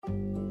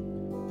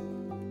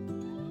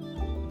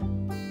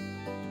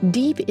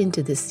Deep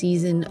into the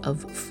season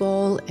of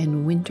fall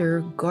and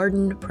winter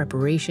garden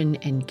preparation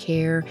and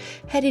care,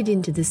 headed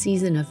into the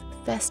season of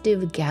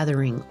festive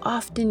gathering,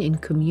 often in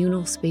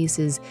communal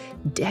spaces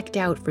decked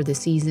out for the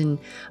season,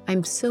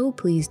 I'm so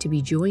pleased to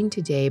be joined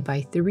today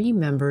by three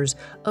members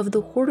of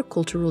the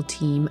horticultural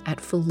team at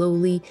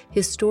Filoli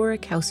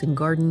Historic House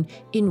Garden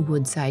in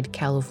Woodside,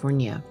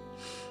 California.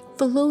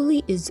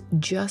 Filoli is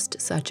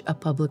just such a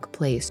public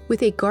place,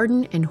 with a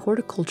garden and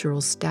horticultural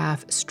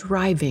staff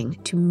striving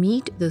to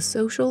meet the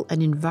social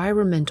and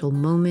environmental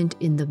moment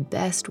in the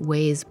best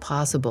ways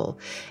possible,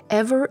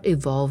 ever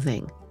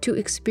evolving to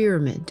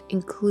experiment,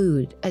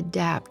 include,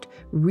 adapt,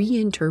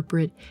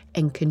 reinterpret,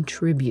 and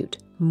contribute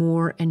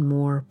more and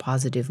more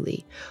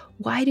positively.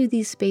 Why do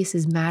these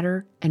spaces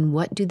matter, and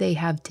what do they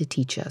have to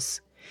teach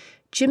us?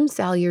 Jim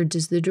Salyards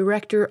is the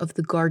director of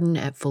the garden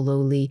at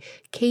Filoli,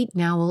 Kate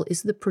Nowell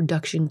is the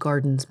production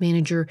gardens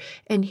manager,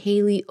 and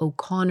Haley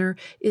O'Connor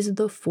is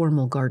the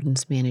formal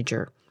gardens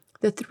manager.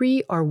 The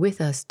three are with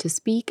us to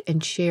speak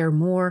and share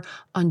more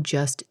on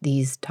just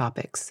these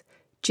topics.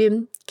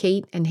 Jim,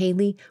 Kate, and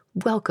Haley,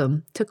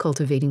 welcome to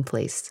Cultivating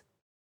Place.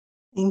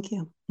 Thank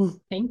you.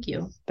 Thank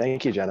you.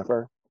 Thank you,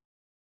 Jennifer.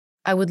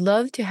 I would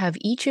love to have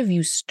each of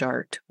you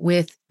start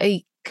with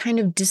a kind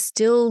of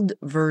distilled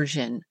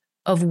version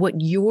of what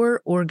your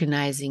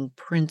organizing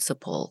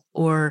principle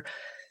or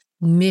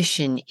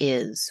mission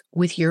is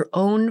with your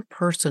own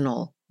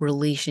personal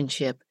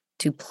relationship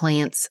to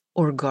plants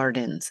or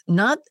gardens.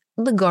 Not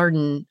the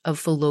garden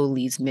of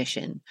Filoli's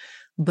mission,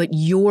 but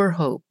your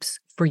hopes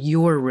for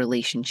your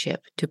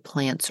relationship to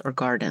plants or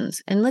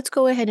gardens. And let's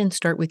go ahead and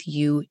start with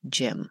you,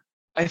 Jim.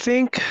 I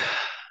think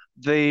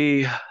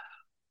the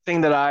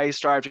thing that I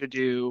strive to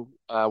do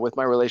with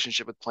my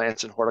relationship with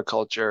plants and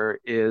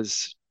horticulture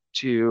is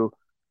to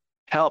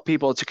help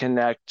people to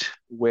connect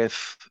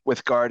with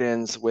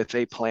gardens, with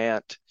a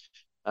plant,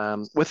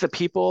 with the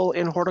people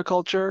in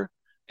horticulture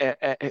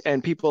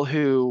and people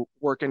who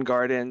work in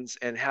gardens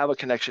and have a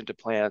connection to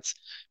plants,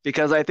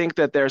 because I think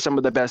that they're some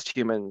of the best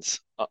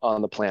humans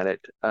on the planet.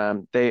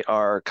 They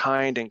are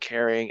kind and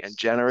caring and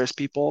generous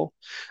people.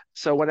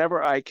 So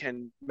whenever I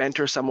can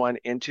mentor someone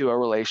into a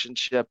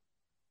relationship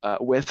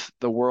with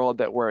the world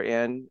that we're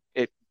in,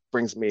 it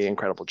brings me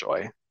incredible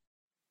joy.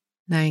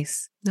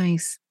 Nice.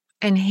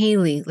 And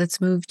Haley, let's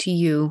move to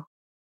you.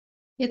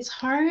 It's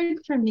hard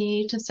for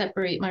me to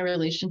separate my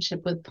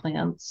relationship with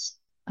plants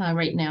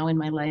right now in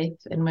my life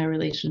and my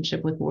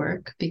relationship with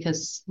work,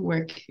 because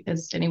work,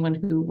 as anyone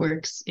who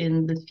works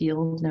in the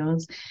field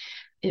knows,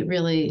 it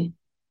really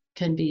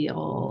can be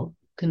all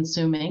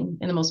consuming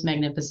in the most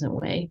magnificent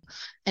way.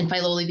 And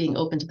Filoli being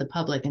open to the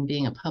public and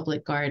being a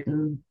public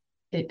garden,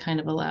 it kind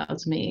of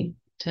allows me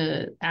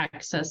to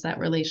access that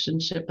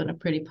relationship in a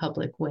pretty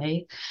public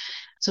way.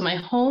 So my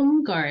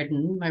home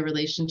garden, my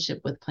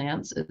relationship with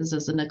plants is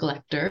as a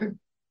neglector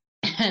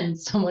and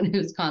someone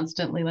who's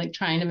constantly like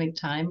trying to make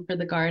time for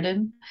the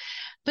garden.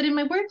 But in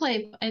my work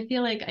life, I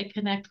feel like I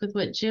connect with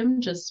what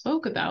Jim just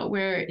spoke about,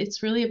 where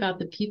it's really about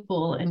the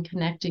people and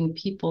connecting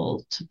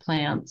people to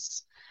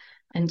plants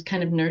and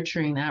kind of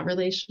nurturing that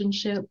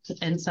relationship.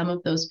 And some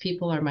of those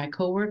people are my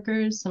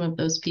coworkers. Some of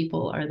those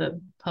people are the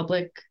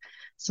public.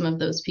 Some of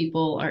those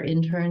people are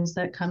interns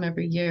that come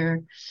every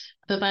year.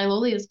 But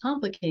Filoli is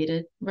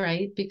complicated,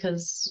 right?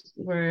 Because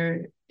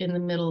we're in the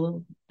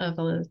middle of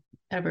a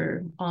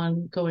ever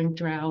ongoing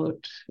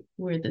drought.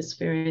 We're this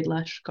very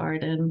lush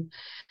garden.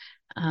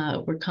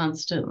 We're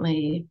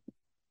constantly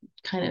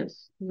kind of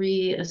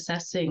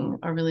reassessing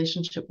our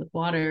relationship with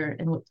water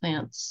and what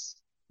plants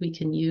we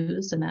can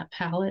use in that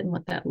palette and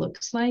what that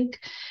looks like.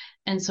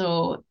 And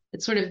so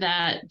it's sort of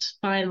that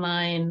fine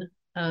line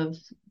of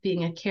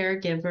being a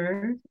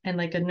caregiver and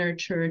like a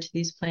nurturer to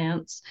these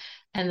plants,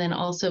 and then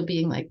also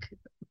being like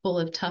full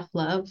of tough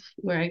love,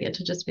 where I get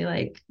to just be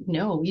like,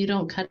 no, you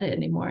don't cut it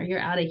anymore. You're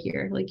out of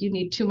here. Like, you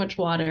need too much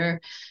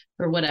water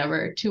or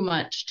whatever, too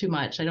much.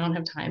 I don't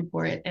have time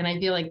for it. And I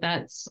feel like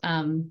that's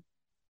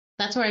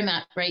where I'm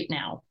at right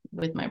now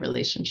with my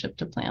relationship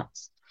to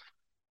plants.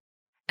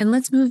 And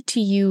let's move to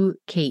you,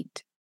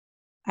 Kate.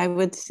 I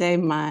would say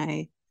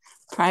my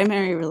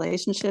primary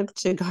relationship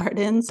to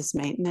gardens is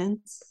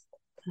maintenance.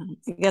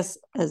 I guess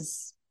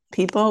as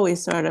people, we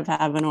sort of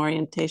have an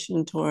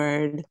orientation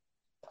toward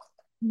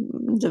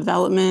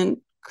development,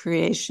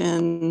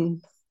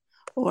 creation,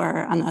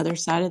 or on the other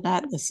side of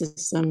that, the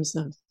systems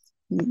of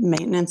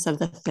maintenance of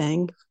the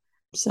thing.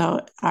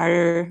 So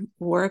our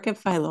work at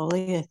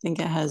Filoli, I think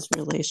it has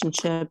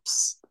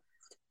relationships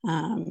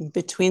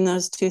between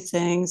those two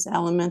things,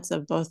 elements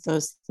of both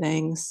those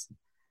things.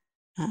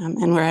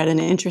 And we're at an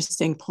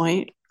interesting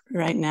point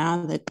right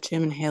now that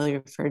Jim and Haley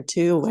referred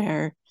to,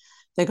 where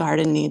the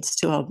garden needs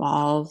to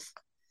evolve,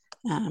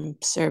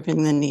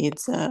 serving the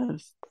needs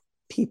of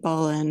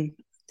people and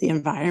the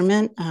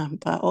environment.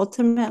 But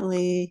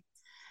ultimately,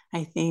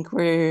 I think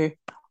we're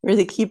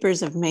the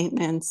keepers of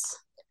maintenance,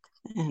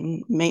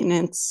 and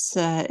maintenance.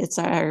 It's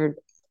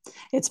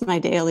my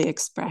daily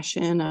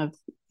expression of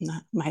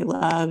my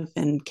love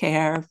and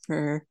care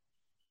for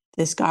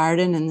this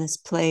garden and this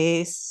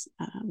place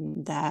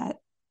that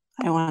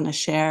I want to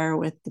share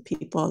with the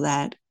people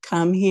that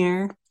come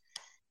here.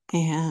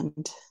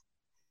 And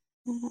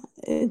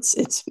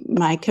it's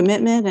my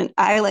commitment. And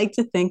I like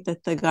to think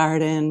that the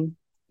garden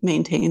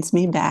maintains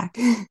me back.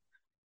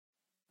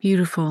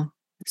 Beautiful.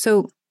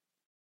 So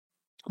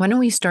why don't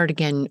we start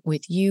again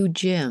with you,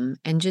 Jim,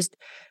 and just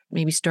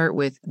maybe start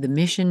with the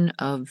mission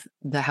of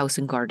the House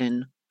and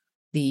Garden,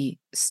 the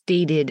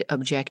stated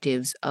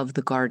objectives of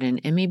the garden,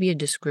 and maybe a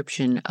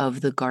description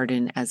of the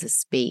garden as a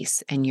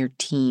space and your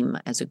team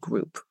as a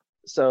group.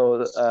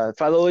 So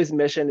Filoli's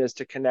mission is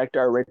to connect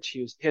our rich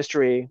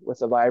history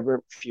with a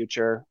vibrant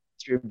future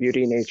through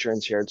beauty, nature,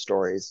 and shared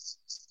stories.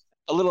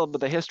 A little bit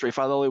of the history.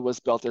 Filoli was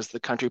built as the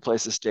country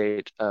place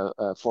estate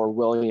for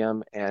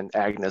William and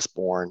Agnes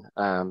Bourne.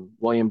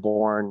 William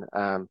Bourne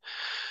and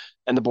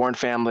the Bourne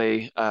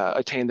family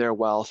attained their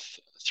wealth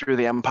through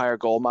the Empire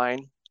Gold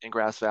Mine in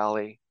Grass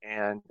Valley,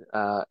 and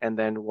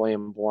then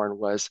William Bourne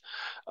was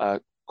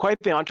quite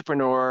the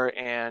entrepreneur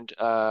and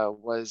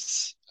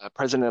was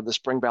president of the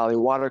Spring Valley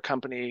Water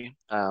Company,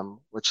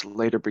 which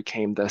later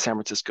became the San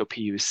Francisco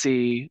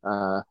PUC.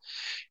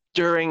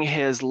 During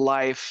his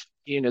life,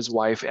 he and his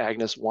wife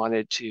Agnes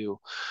wanted to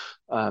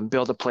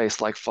build a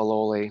place like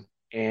Filoli,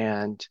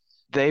 and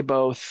they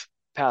both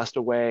passed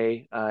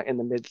away in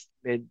the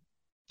mid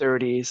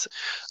 30s.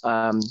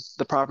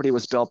 The property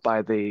was built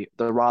by the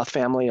Roth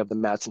family of the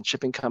Matson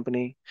Shipping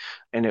Company,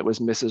 and it was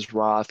Mrs.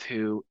 Roth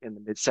who, in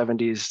the mid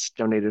 70s,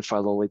 donated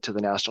Filoli to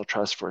the National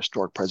Trust for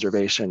Historic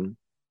Preservation.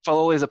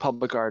 Filoli as a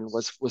public garden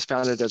was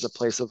founded as a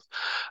place of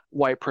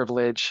white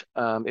privilege.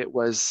 It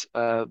was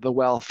the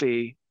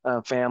wealthy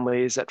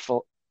families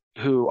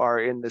who are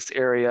in this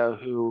area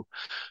who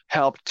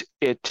helped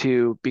it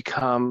to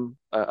become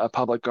a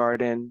public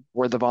garden.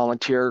 Were the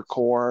volunteer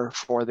core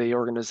for the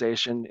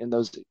organization in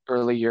those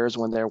early years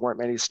when there weren't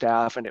many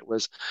staff, and it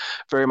was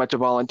very much a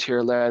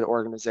volunteer-led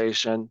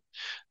organization.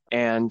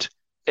 And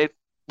it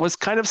was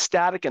kind of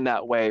static in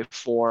that way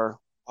for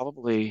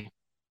probably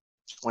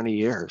 20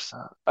 years.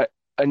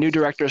 A new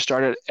director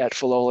started at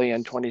Filoli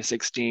in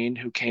 2016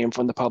 who came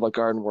from the public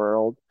garden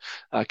world,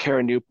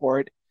 Kara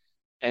Newport,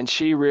 and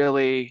she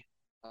really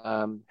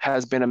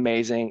has been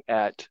amazing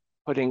at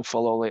putting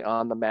Filoli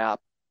on the map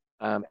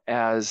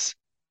as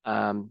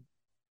an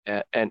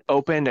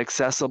open,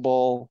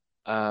 accessible,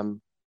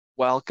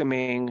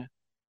 welcoming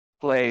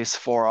place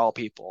for all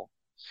people.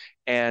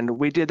 And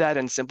we did that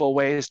in simple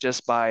ways,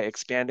 just by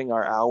expanding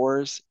our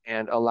hours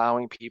and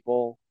allowing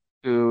people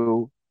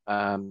who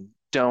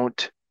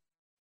don't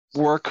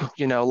work,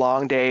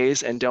 long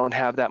days and don't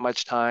have that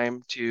much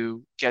time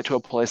to get to a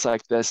place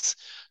like this.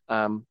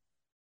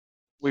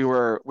 We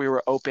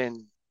were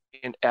open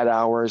at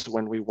hours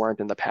when we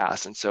weren't in the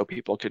past, and so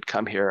people could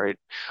come here.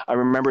 I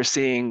remember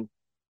seeing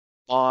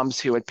moms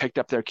who had picked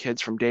up their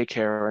kids from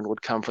daycare and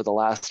would come for the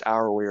last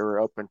hour. We were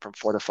open from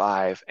 4 to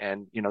 5,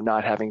 and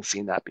not having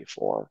seen that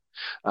before,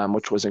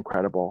 which was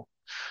incredible.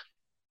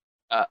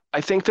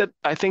 I think that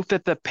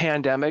the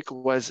pandemic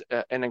was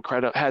an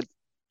incredible had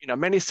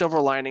many silver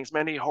linings.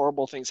 Many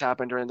horrible things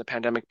happened during the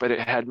pandemic, but it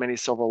had many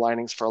silver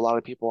linings for a lot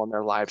of people in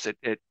their lives.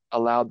 It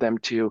allowed them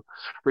to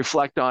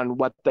reflect on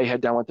what they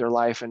had done with their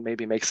life and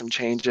maybe make some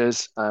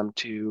changes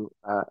to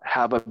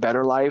have a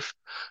better life.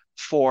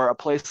 For a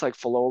place like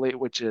Filoli,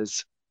 which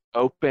is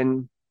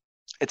open,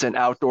 it's an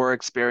outdoor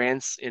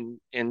experience in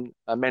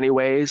many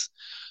ways.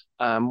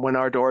 When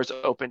our doors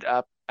opened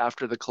up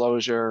after the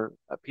closure,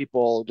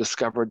 people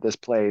discovered this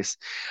place.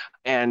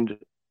 And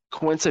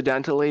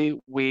coincidentally,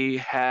 we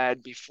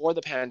had, before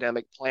the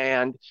pandemic,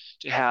 planned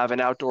to have an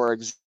outdoor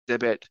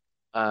exhibit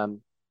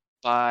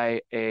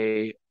by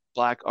a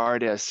Black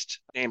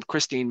artist named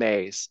Christine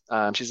Mays.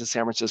 She's a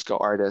San Francisco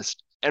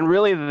artist. And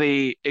really,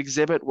 the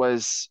exhibit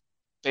was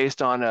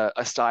based on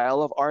a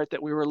style of art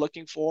that we were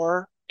looking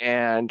for.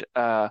 And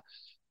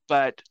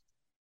but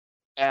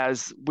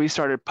as we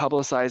started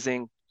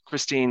publicizing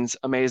Christine's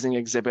amazing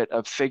exhibit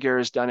of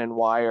figures done in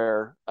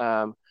wire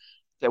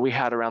that we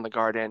had around the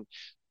garden,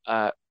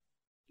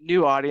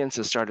 new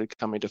audiences started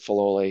coming to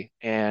Filoli,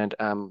 and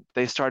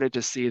they started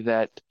to see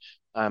that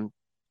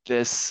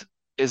this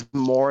is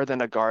more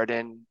than a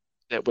garden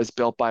that was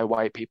built by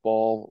white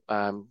people,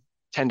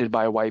 tended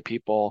by white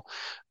people,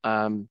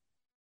 and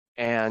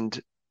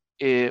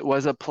it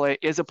was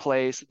is a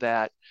place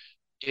that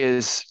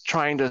is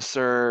trying to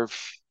serve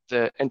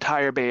the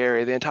entire Bay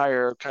Area, the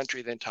entire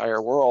country, the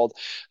entire world,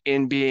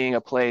 in being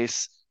a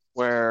place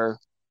where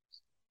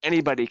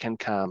anybody can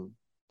come,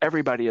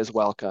 everybody is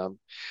welcome,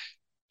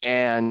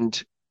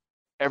 and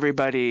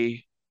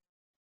everybody,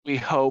 we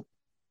hope,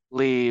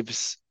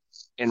 leaves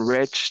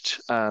enriched,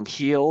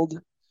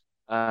 healed,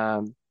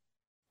 and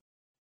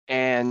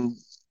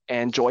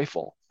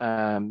joyful.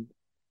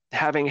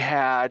 Having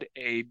had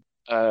a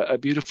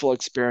beautiful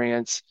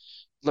experience,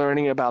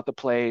 learning about the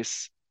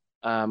place,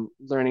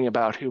 learning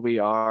about who we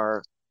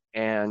are,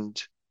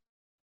 and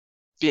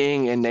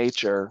being in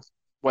nature,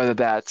 whether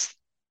that's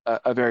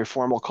a very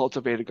formal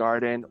cultivated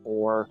garden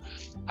or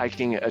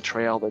hiking a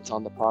trail that's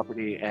on the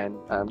property and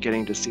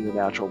getting to see the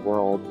natural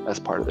world as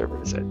part of their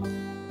visit.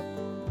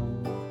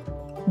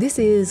 This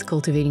is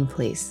Cultivating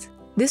Place.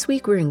 This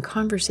week we're in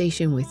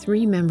conversation with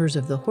 3 members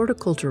of the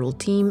horticultural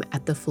team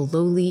at the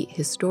Filoli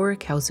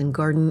Historic House and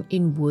Garden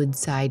in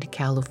Woodside,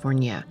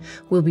 California.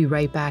 We'll be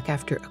right back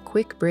after a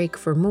quick break.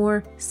 For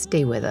more,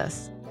 stay with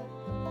us.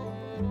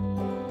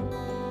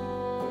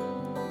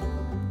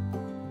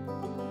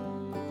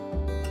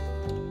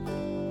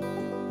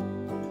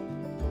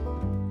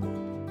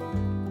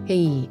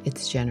 Hey,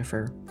 it's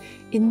Jennifer.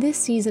 In this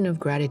season of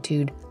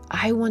gratitude,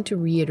 I want to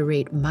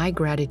reiterate my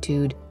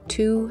gratitude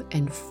to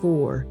and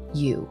for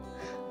you,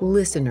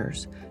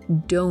 listeners,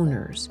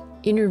 donors,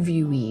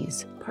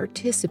 interviewees,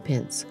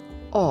 participants,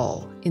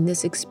 all in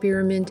this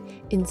experiment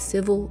in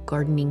civil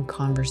gardening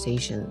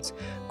conversations,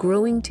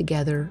 growing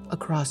together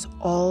across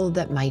all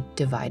that might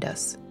divide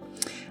us.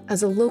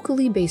 As a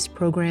locally based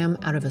program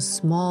out of a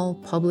small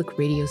public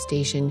radio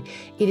station,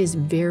 it is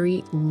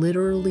very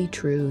literally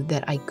true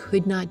that I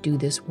could not do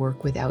this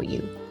work without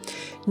you.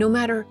 No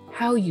matter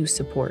how you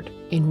support,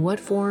 in what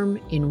form,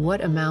 in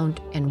what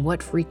amount, and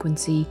what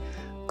frequency,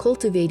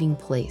 Cultivating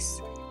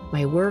Place,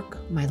 my work,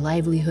 my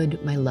livelihood,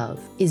 my love,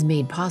 is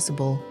made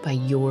possible by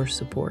your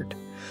support.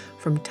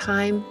 From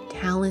time,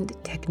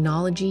 talent,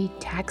 technology,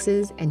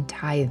 taxes, and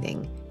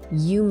tithing,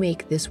 you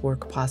make this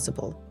work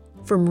possible.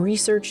 From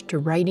research to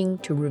writing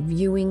to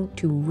reviewing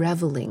to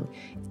reveling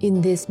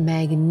in this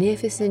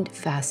magnificent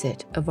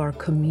facet of our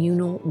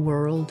communal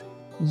world,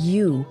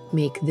 you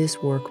make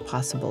this work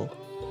possible.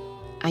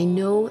 I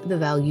know the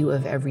value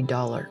of every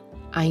dollar.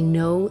 I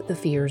know the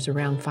fears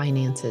around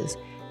finances,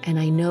 and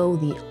I know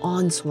the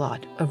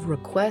onslaught of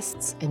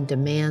requests and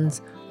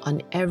demands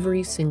on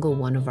every single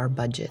one of our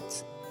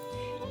budgets.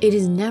 It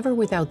is never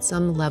without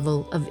some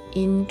level of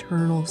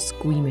internal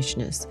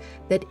squeamishness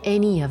that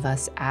any of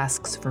us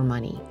asks for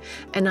money,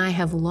 and I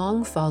have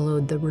long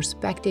followed the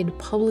respected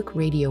public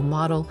radio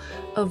model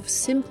of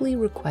simply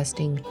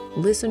requesting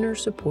listener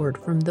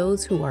support from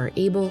those who are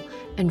able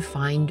and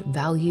find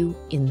value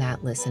in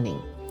that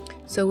listening.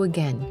 So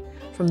again,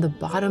 from the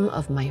bottom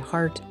of my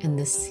heart and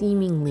the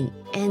seemingly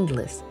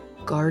endless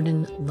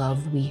garden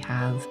love we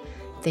have,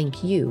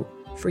 thank you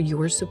for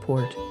your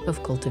support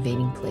of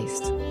Cultivating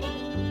Place.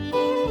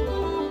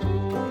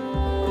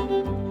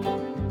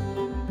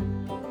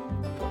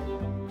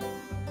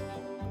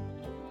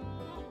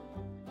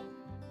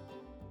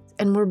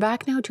 And we're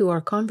back now to our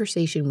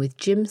conversation with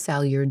Jim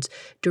Salyards,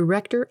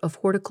 Director of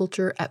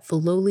Horticulture at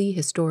Filoli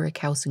Historic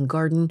House and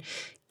Garden,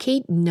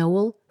 Kate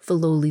Noel,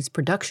 Filoli's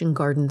Production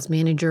Gardens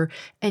Manager,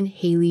 and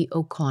Haley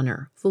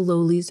O'Connor,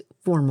 Filoli's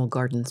Formal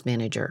Gardens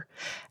Manager.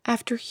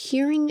 After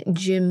hearing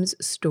Jim's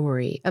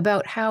story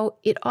about how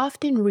it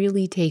often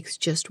really takes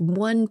just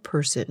one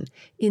person,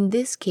 in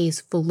this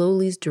case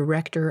Filoli's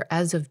director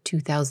as of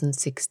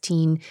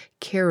 2016,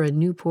 Kara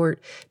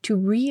Newport, to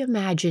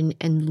reimagine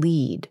and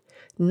lead,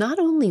 not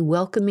only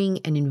welcoming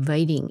and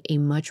inviting a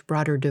much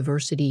broader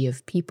diversity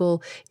of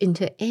people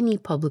into any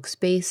public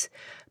space,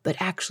 but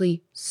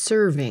actually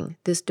serving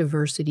this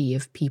diversity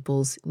of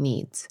people's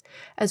needs.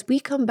 As we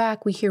come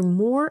back, we hear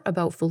more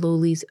about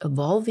Filoli's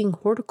evolving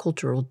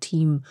horticultural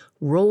team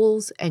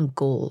roles and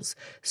goals,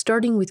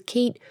 starting with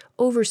Kate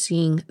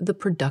overseeing the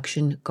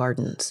production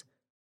gardens.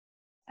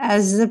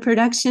 As the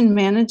production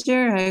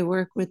manager, I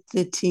work with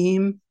the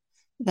team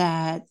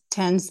that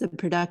tends the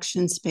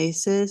production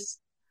spaces.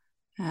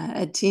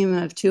 A team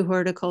of 2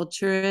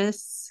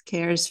 horticulturists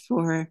cares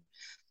for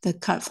the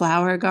cut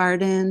flower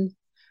garden,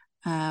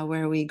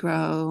 where we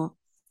grow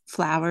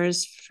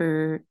flowers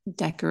for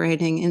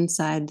decorating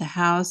inside the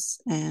house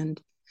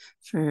and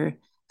for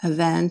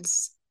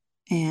events.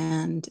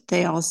 And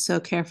they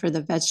also care for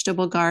the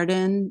vegetable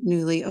garden,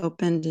 newly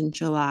opened in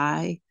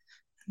July,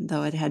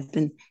 though it had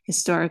been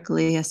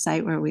historically a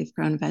site where we've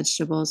grown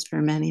vegetables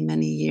for many,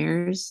 many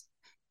years.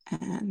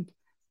 And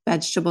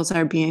vegetables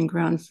are being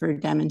grown for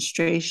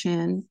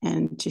demonstration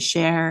and to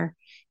share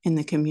in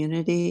the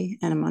community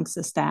and amongst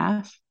the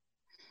staff.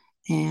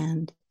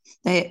 And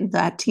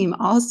that team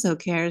also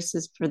cares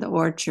for the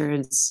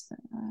orchards,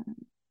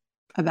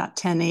 about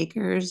 10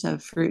 acres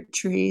of fruit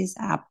trees,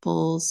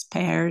 apples,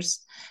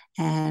 pears,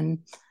 and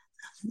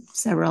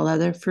several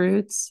other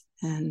fruits.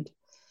 And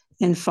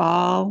in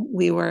fall,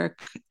 we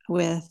work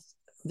with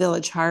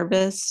Village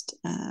Harvest,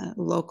 a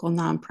local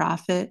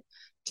nonprofit,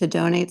 to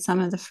donate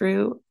some of the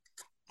fruit.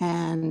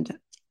 And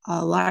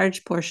a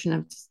large portion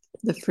of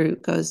the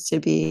fruit goes to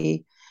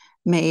be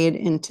made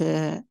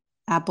into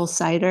apple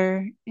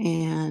cider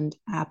and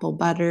apple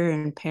butter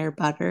and pear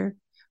butter,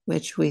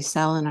 which we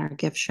sell in our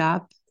gift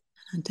shop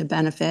to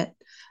benefit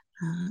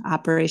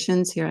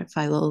operations here at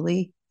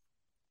Filoli.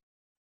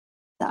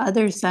 The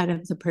other side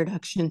of the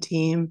production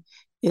team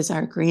is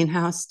our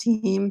greenhouse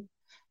team.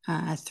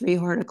 3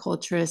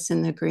 horticulturists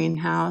in the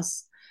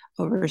greenhouse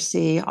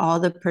oversee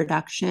all the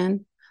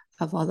production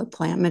of all the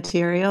plant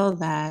material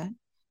that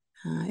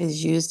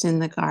is used in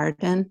the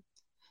garden.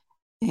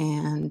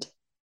 And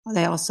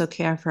they also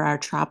care for our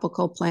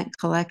tropical plant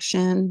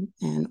collection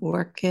and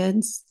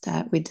orchids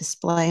that we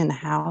display in the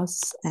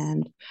house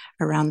and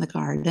around the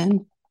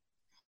garden.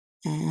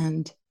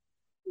 And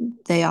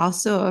they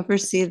also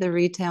oversee the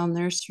retail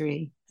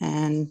nursery.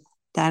 And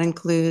That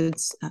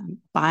includes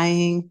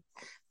buying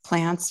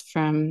plants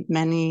from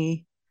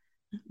many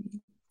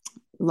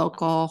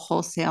local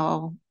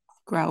wholesale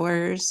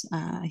growers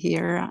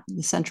here on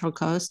the Central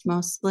Coast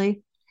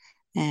mostly,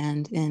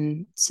 and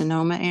in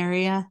Sonoma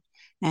area,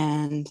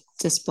 and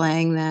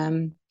displaying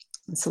them,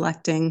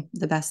 selecting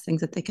the best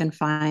things that they can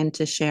find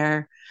to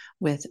share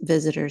with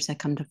visitors that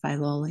come to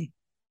Filoli.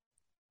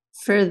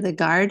 For the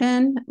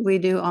garden, we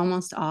do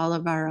almost all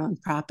of our own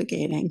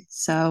propagating.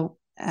 So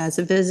as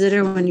a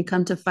visitor, when you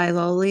come to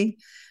Filoli,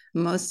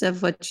 most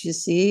of what you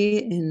see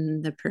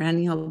in the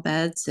perennial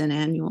beds and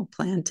annual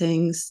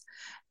plantings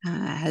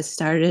has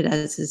started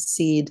as a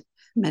seed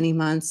many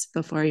months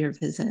before your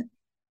visit.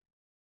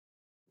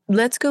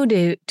 Let's go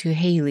to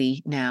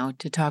Haley now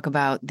to talk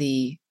about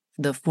the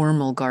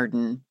formal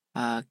garden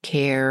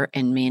care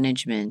and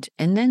management,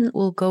 and then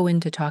we'll go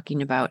into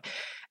talking about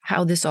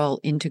how this all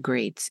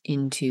integrates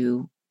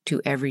into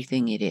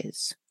everything it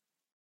is.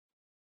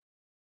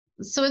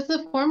 So as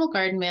the formal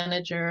garden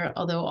manager,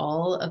 although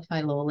all of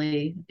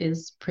Filoli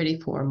is pretty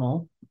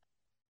formal,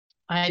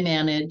 I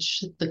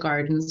manage the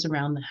gardens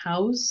around the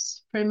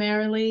house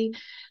primarily.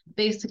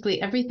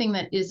 Basically, everything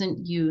that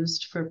isn't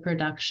used for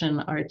production,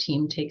 our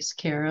team takes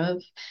care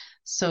of.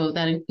 So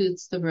that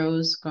includes the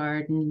rose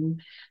garden,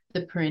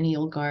 the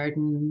perennial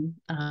garden,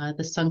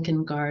 the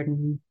sunken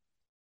garden,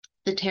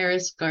 the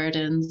terrace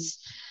gardens,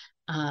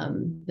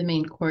 the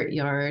main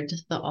courtyard,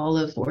 the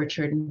olive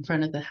orchard in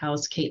front of the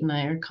house. Kate and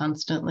I are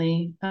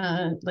constantly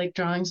like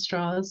drawing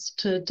straws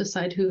to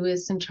decide who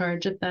is in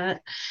charge of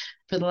that.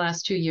 For the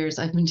last 2 years,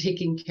 I've been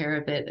taking care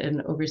of it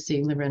and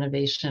overseeing the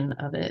renovation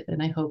of it.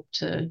 And I hope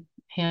to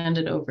hand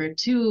it over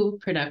to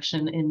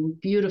production in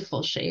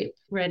beautiful shape,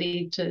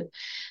 ready to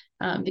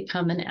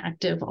become an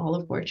active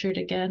olive orchard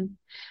again.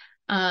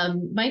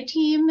 My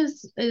team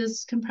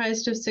is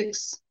comprised of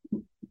 6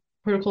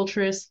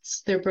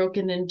 horticulturists. They're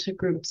broken into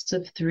groups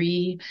of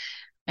 3,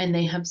 and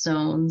they have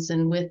zones.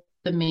 And with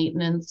the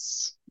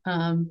maintenance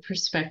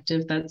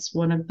perspective, that's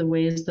one of the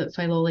ways that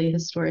Filoli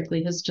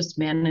historically has just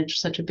managed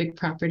such a big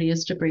property,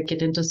 is to break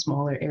it into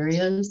smaller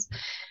areas.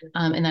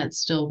 And that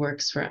still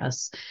works for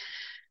us.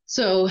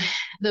 So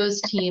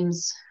those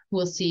teams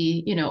will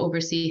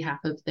oversee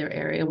half of their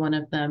area. One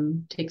of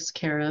them takes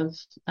care of,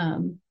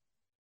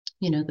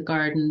 the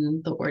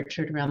garden, the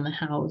orchard around the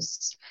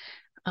house,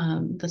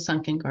 the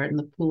sunken garden,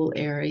 the pool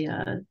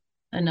area.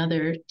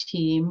 Another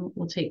team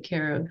will take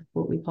care of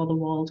what we call the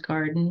walled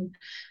garden,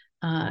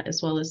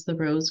 as well as the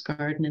rose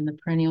garden and the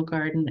perennial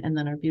garden, and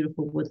then our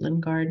beautiful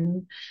woodland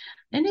garden.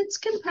 And it's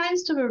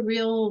comprised of a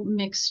real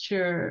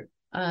mixture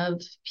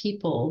of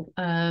people,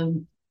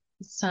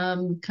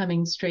 some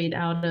coming straight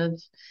out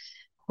of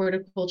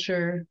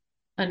horticulture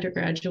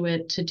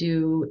undergraduate to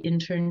do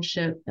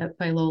internship at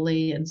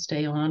Filoli and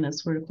stay on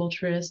as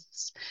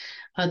horticulturists.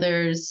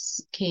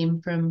 Others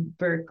came from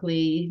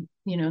Berkeley,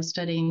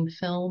 studying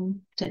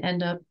film to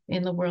end up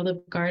in the world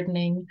of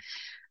gardening,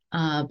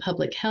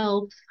 public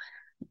health.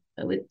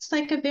 It's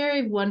like a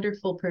very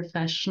wonderful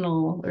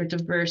professional or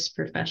diverse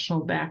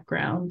professional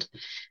background.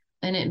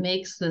 And it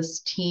makes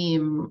this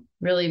team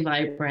really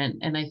vibrant.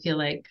 And I feel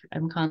like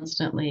I'm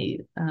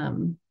constantly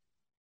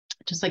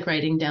just like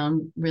writing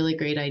down really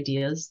great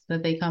ideas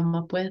that they come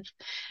up with.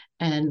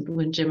 And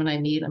when Jim and I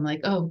meet, I'm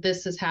like, oh,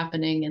 this is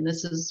happening. And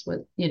this is what,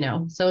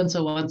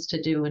 so-and-so wants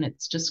to do. And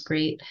it's just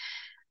great.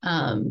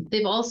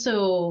 They've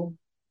also,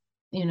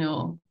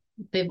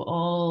 they've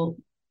all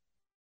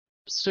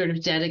sort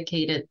of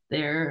dedicated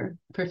their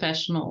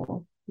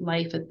professional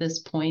life at this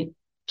point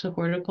to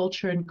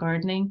horticulture and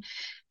gardening.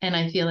 And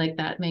I feel like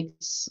that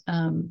makes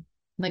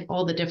like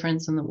all the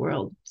difference in the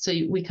world. So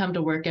we come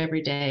to work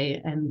every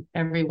day, and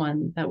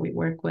everyone that we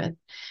work with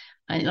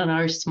on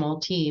our small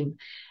team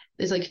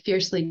is like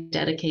fiercely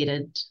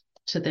dedicated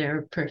to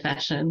their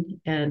profession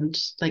and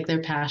like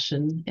their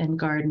passion in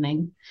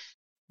gardening.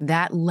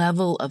 That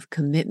level of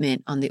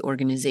commitment on the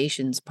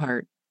organization's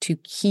part to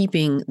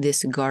keeping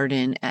this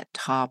garden at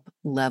top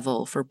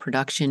level for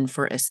production,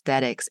 for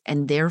aesthetics,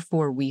 and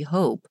therefore we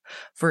hope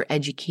for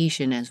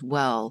education as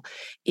well,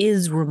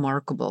 is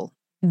remarkable.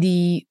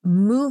 The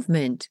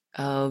movement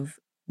of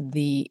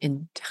the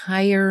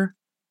entire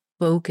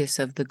focus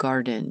of the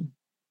garden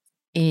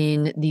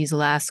in these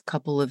last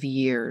couple of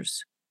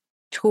years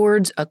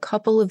towards a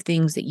couple of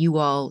things that you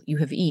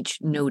have each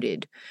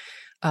noted.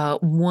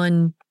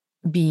 One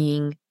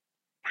being,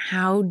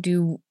 how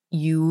do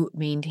you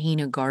maintain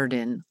a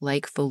garden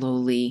like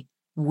Filoli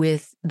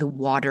with the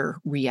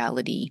water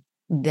reality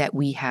that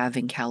we have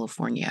in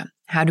California?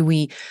 How do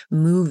we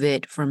move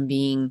it from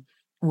being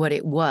what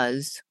it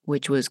was,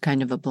 which was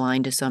kind of a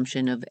blind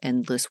assumption of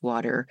endless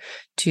water,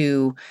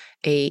 to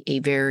a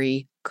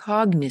very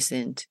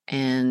cognizant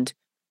and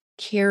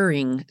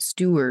caring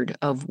steward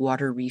of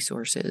water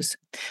resources?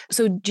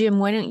 So Jim,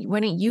 why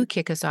don't you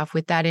kick us off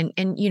with that? And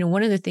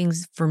one of the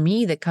things for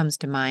me that comes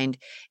to mind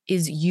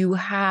is you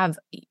have,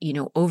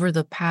 over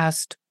the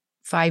past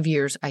 5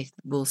 years, I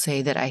will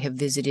say that I have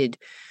visited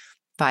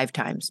 5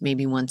 times,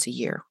 maybe once a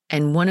year.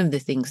 And one of the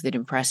things that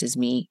impresses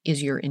me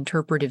is your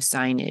interpretive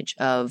signage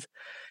of,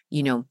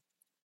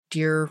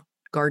 dear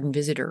garden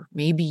visitor.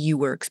 Maybe you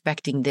were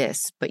expecting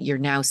this, but you're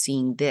now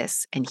seeing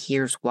this, and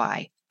here's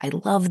why. I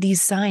love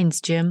these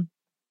signs, Jim.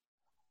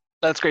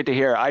 That's great to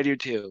hear. I do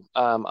too.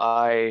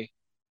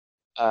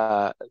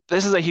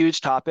 This is a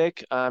huge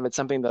topic. It's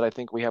something that I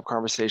think we have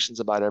conversations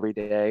about every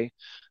day.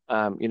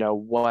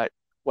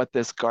 What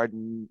this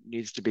garden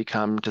needs to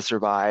become to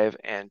survive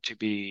and to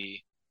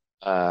be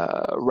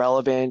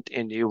relevant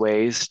in new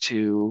ways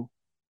to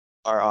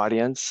our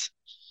audience.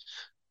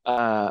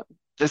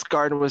 This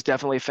garden was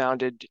definitely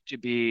founded to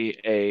be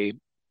a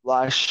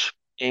lush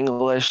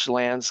English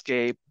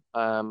landscape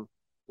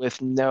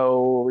with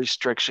no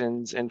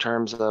restrictions in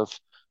terms of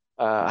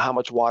how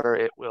much water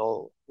it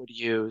would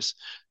use.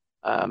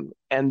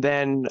 And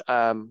then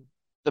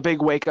the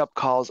big wake-up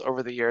calls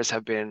over the years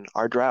have been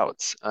our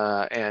droughts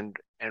and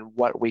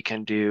what we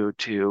can do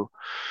to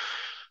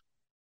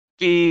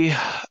be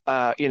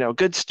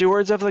good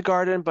stewards of the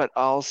garden, but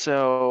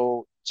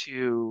also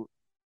to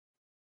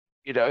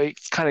it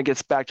kind of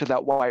gets back to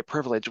that white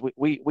privilege.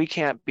 We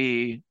can't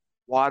be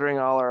watering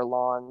all our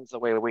lawns the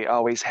way we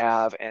always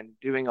have and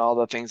doing all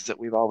the things that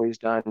we've always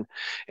done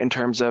in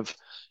terms of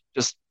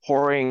just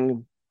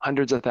pouring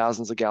hundreds of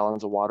thousands of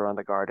gallons of water on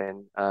the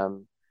garden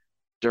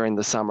during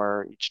the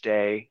summer each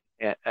day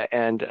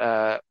and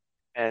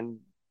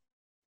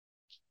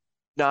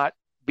not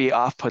be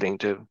off-putting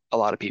to a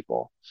lot of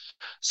people.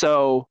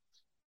 So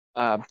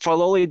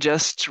Filoli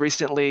just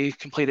recently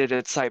completed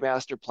its site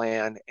master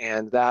plan,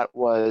 and that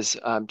was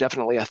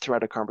definitely a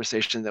thread of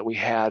conversation that we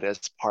had as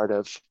part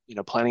of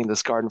planning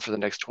this garden for the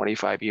next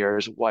 25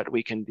 years, what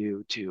we can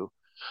do to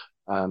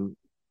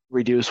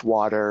reduce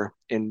water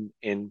in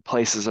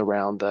places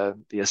around the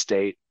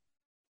estate.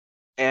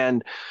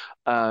 And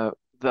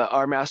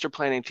our master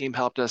planning team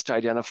helped us to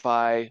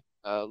identify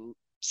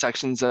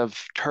sections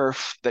of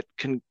turf that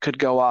could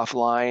go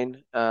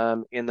offline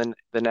in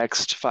the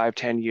next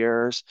 5-10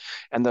 years,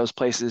 and those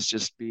places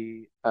just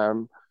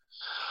become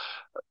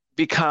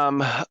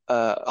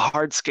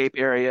hardscape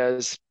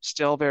areas,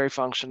 still very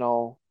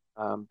functional,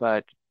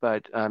 but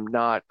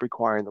not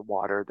requiring the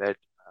water that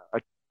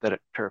a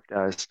turf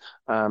does,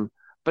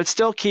 but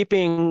still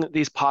keeping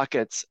these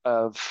pockets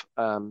of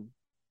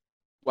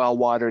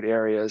well-watered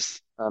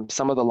areas,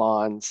 some of the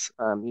lawns,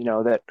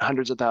 that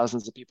hundreds of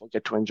thousands of people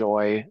get to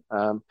enjoy,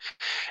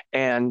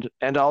 and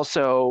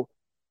also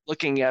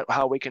looking at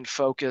how we can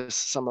focus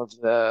some of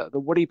the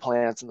woody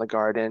plants in the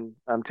garden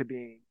to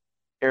be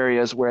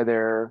areas where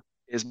there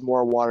is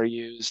more water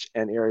used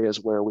and areas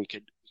where we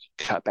could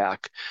cut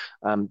back.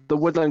 The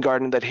woodland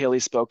garden that Haley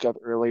spoke of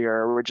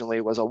earlier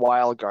originally was a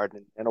wild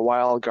garden, and a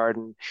wild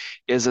garden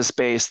is a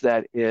space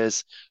that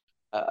is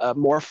a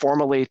more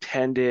formally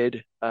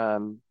tended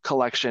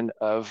collection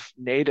of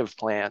native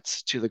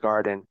plants to the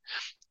garden.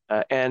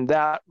 And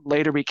that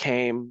later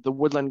became the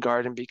woodland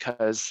garden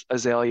because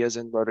azaleas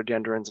and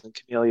rhododendrons and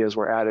camellias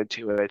were added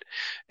to it.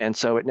 And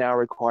so it now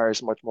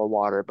requires much more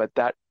water. But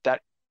that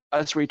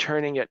us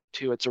returning it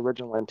to its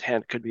original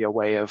intent could be a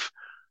way of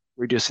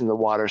reducing the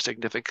water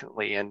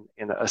significantly in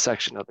a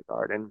section of the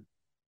garden.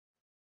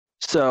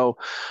 So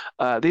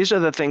these are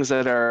the things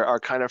that are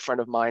kind of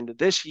front of mind.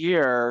 This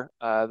year,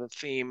 the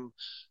theme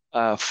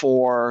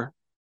for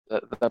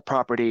the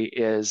property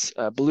is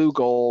blue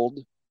gold,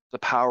 the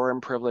power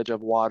and privilege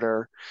of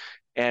water.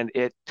 And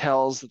it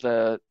tells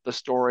the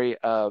story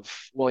of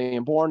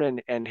William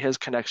Bourne and his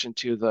connection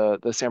to the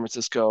San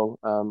Francisco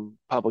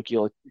Public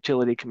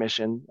Utility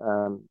Commission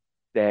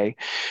Day.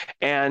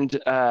 And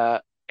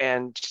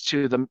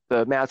to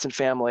the Matson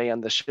family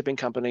and the shipping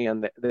company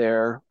and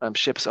their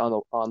ships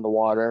on the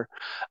water,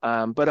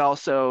 but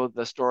also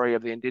the story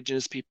of the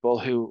indigenous people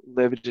who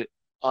lived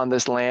on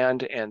this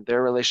land and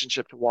their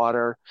relationship to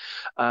water.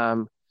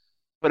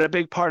 But a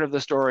big part of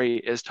the story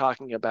is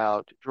talking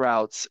about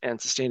droughts and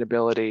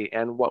sustainability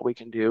and what we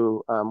can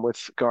do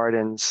with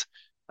gardens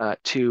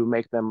to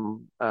make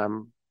them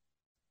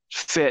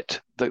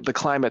fit the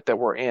climate that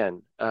we're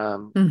in,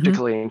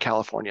 particularly in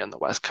California and the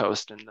West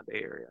Coast and the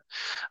Bay Area.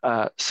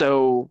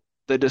 So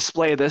the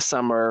display this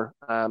summer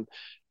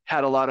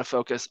had a lot of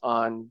focus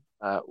on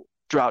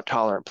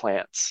drought-tolerant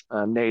plants,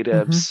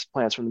 natives,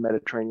 plants from the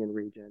Mediterranean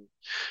region.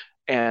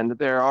 And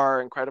there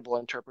are incredible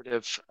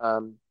interpretive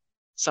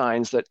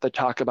signs that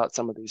talk about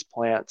some of these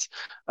plants.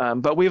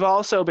 But we've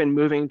also been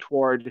moving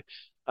toward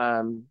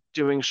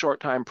doing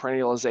short-time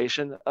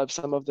perennialization of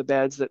some of the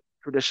beds that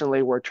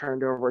traditionally were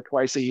turned over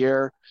twice a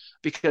year,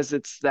 because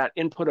it's that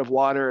input of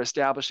water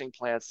establishing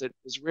plants that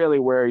is really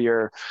where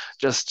you're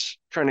just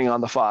turning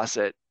on the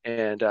faucet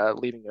and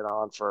leaving it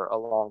on for a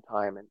long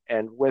time.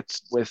 And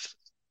with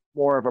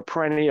more of a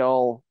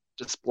perennial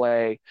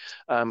display,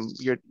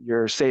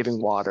 you're saving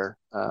water.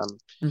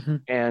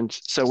 And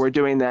so we're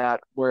doing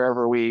that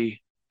wherever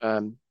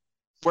wherever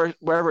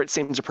it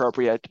seems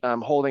appropriate,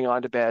 holding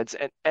on to beds.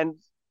 And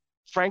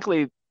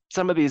frankly,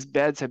 some of these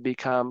beds have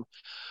become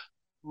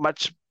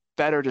much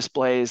better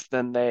displays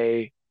than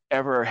they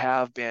ever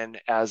have been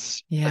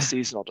as a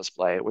seasonal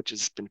display, which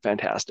has been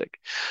fantastic.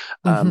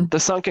 The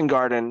sunken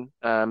garden,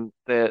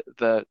 the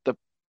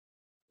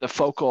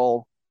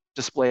focal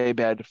display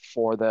bed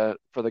for the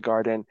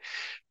garden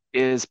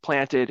is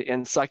planted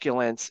in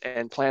succulents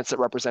and plants that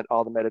represent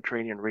all the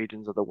Mediterranean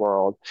regions of the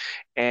world.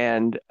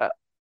 And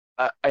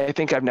I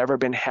think I've never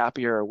been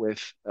happier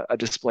with a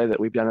display that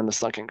we've done in the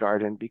sunken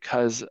garden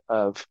because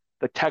of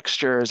the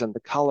textures and the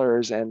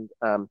colors, and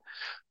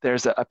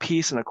there's a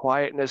peace and a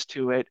quietness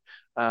to it.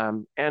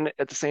 And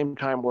at the same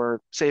time, we're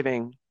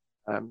saving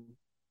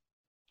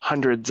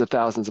hundreds of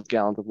thousands of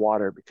gallons of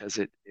water because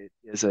it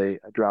is a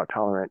drought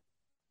tolerant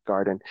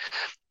garden.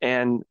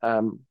 And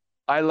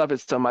I love it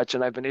so much,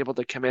 and I've been able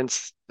to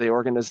convince the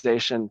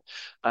organization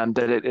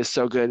that it is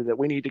so good that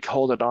we need to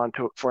hold it on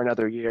to for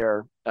another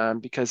year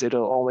because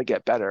it'll only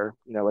get better.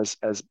 You know,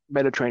 as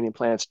Mediterranean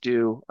plants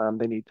do,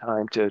 they need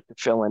time to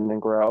fill in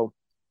and grow.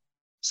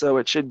 So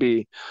it should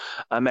be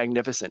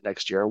magnificent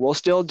next year. We'll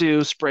still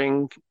do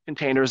spring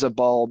containers of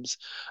bulbs.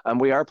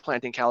 We are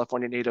planting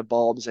California native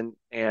bulbs and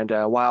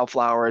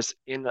wildflowers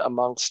in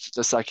amongst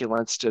the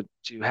succulents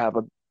to have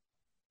a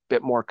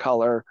bit more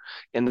color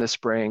in the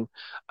spring,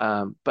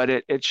 but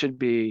it should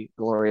be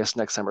glorious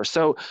next summer.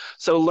 So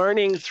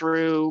learning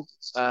through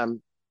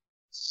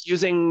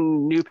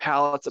using new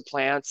palettes of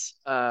plants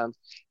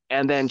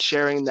and then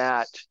sharing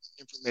that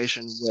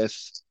information with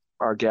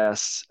our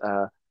guests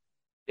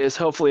is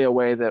hopefully a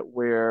way that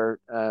we're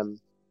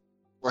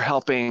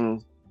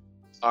helping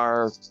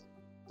our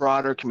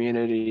broader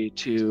community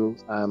to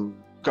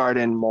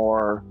garden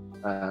more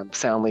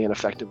soundly and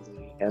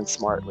effectively and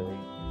smartly.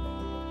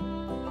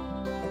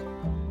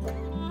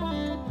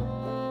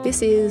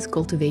 This is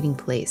Cultivating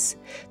Place.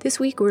 This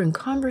week we're in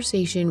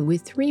conversation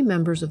with 3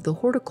 members of the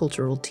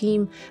horticultural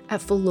team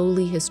at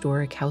Filoli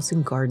Historic House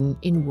Garden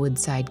in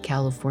Woodside,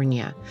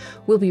 California.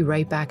 We'll be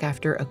right back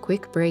after a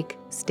quick break.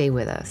 Stay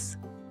with us.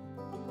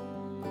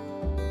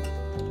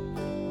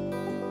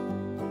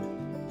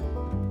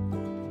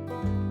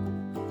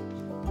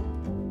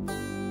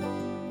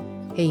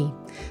 Hey,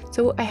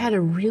 so I had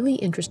a really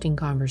interesting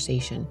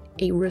conversation,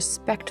 a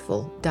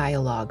respectful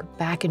dialogue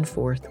back and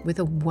forth with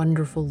a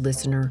wonderful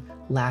listener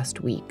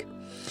last week.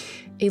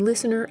 A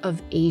listener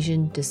of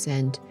Asian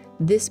descent,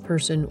 this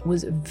person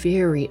was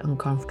very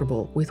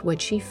uncomfortable with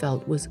what she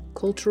felt was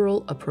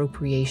cultural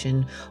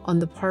appropriation on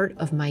the part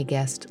of my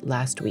guest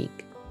last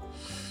week.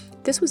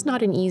 This was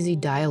not an easy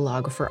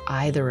dialogue for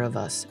either of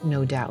us,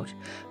 no doubt,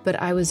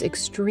 but I was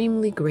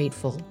extremely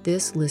grateful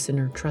this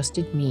listener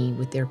trusted me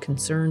with their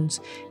concerns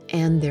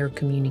and their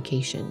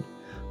communication,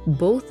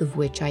 both of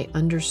which I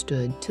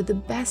understood to the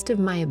best of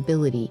my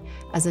ability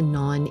as a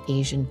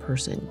non-Asian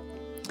person.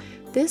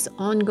 This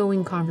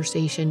ongoing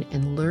conversation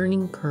and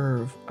learning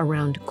curve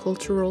around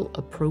cultural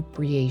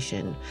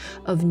appropriation,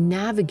 of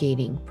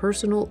navigating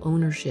personal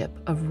ownership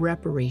of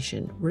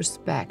reparation,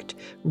 respect,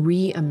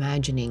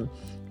 reimagining,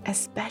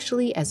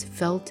 especially as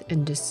felt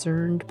and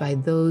discerned by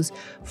those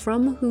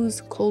from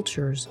whose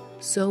cultures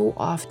so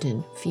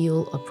often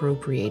feel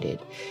appropriated,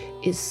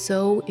 is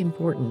so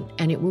important,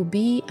 and it will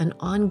be an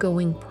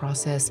ongoing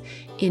process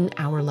in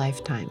our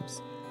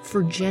lifetimes,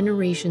 for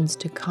generations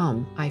to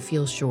come, I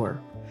feel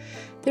sure.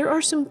 There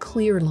are some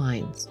clear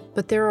lines,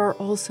 but there are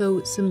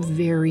also some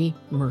very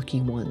murky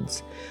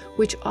ones,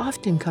 which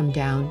often come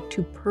down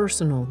to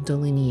personal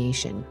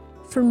delineation.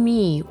 For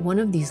me, one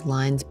of these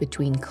lines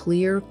between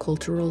clear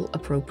cultural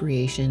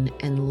appropriation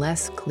and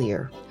less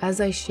clear,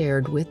 as I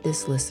shared with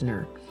this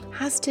listener,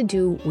 has to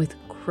do with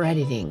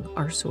crediting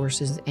our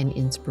sources and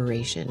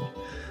inspiration,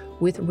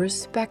 with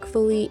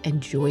respectfully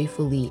and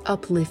joyfully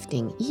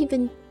uplifting,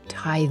 even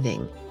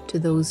tithing to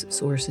those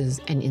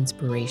sources and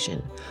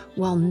inspiration,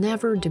 while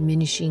never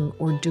diminishing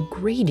or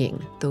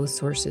degrading those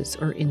sources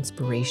or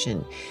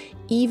inspiration,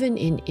 even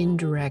in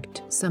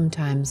indirect,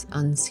 sometimes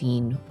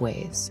unseen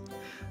ways.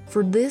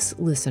 For this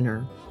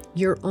listener,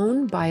 your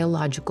own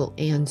biological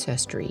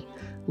ancestry,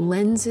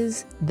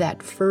 lenses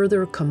that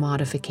further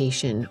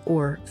commodification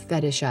or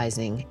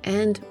fetishizing,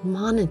 and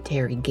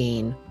monetary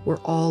gain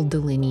were all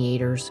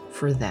delineators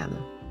for them.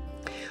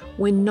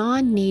 When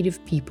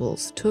non-native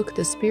peoples took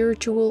the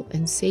spiritual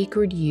and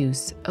sacred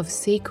use of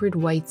sacred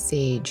white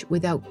sage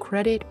without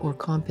credit or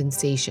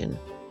compensation,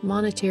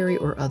 monetary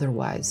or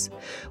otherwise,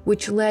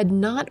 which led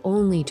not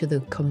only to the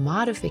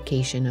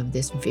commodification of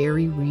this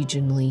very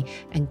regionally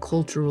and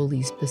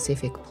culturally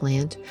specific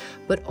plant,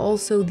 but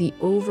also the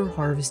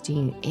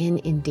overharvesting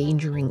and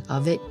endangering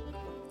of it,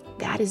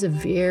 that is a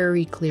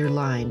very clear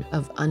line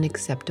of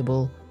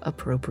unacceptable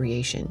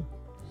appropriation.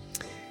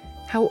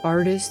 How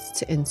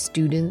artists and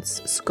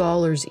students,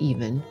 scholars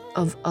even,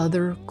 of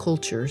other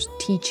cultures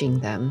teaching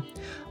them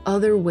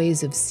other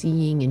ways of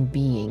seeing and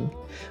being,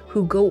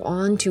 who go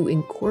on to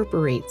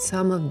incorporate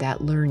some of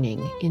that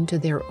learning into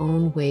their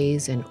own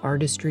ways and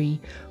artistry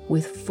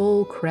with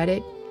full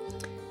credit,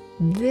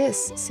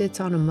 this sits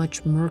on a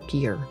much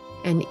murkier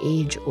and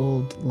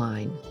age-old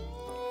line.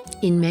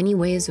 In many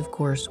ways, of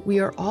course, we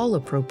are all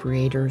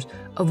appropriators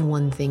of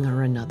one thing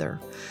or another.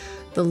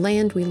 The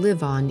land we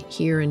live on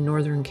here in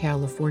Northern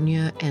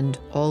California and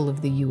all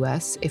of the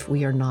U.S., if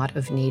we are not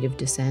of native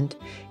descent,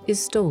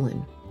 is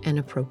stolen and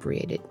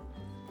appropriated.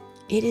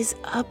 It is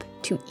up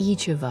to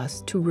each of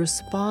us to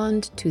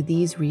respond to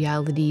these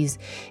realities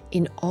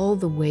in all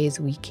the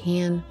ways we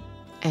can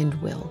and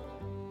will.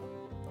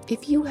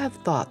 If you have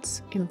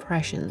thoughts,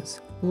 impressions,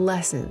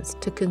 lessons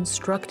to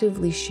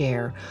constructively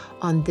share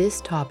on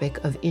this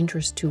topic of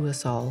interest to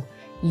us all,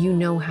 you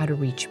know how to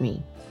reach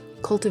me.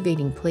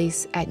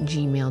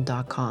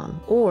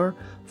 cultivatingplace@gmail.com, or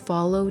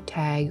follow,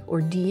 tag, or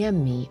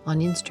DM me on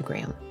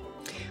Instagram.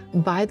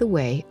 By the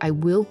way, I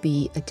will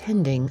be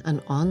attending an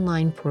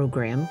online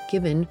program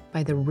given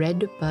by the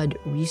Red Bud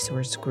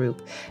Resource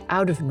Group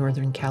out of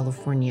Northern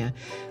California,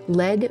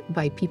 led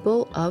by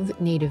people of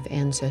Native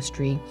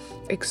ancestry,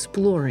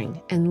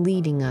 exploring and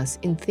leading us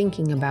in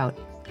thinking about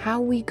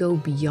how we go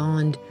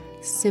beyond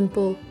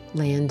simple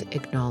land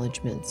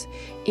acknowledgements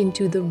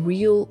into the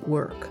real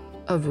work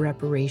of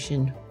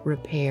reparation,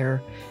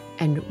 repair,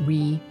 and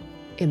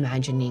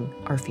reimagining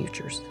our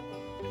futures.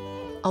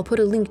 I'll put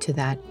a link to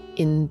that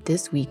in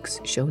this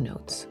week's show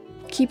notes.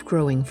 Keep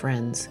growing,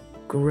 friends,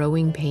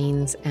 growing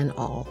pains and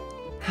all.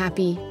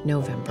 Happy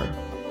November.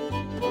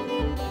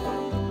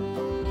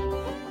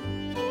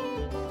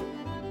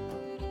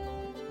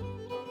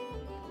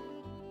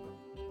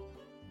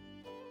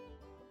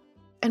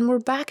 And we're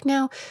back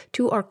now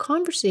to our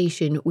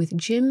conversation with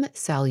Jim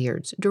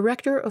Salyards,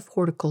 Director of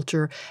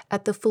Horticulture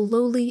at the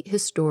Filoli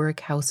Historic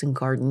House and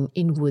Garden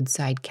in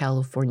Woodside,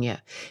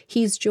 California.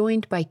 He's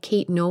joined by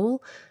Kate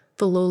Knoll,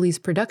 Filoli's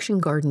Production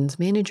Gardens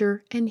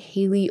Manager, and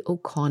Haley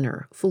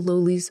O'Connor,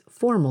 Filoli's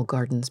Formal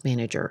Gardens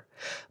Manager.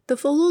 The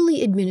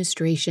Filoli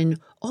administration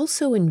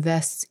also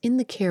invests in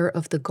the care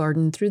of the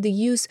garden through the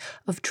use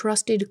of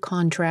trusted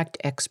contract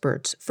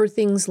experts for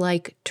things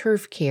like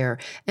turf care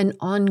and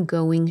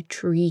ongoing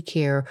tree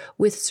care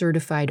with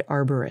certified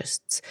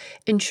arborists,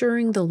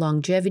 ensuring the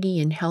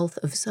longevity and health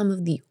of some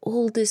of the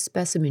oldest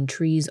specimen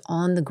trees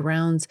on the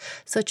grounds,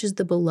 such as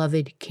the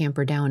beloved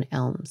Camperdown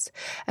elms.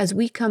 As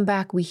we come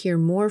back, we hear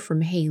more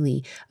from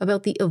Haley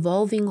about the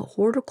evolving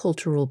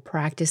horticultural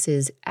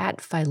practices at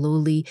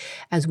Filoli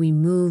as we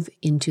move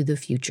into the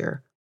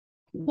future.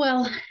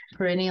 Well,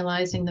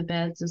 perennializing the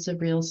beds is a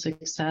real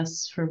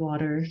success for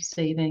water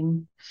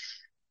saving.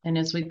 And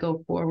as we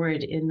go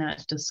forward in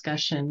that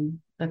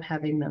discussion of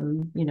having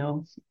them,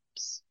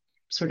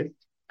 sort of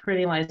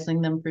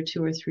perennializing them for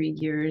 2 or 3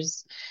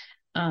 years,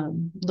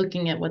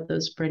 looking at what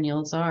those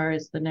perennials are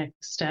is the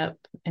next step,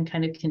 and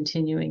kind of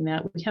continuing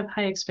that. We have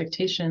high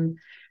expectation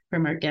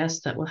from our guests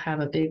that we'll have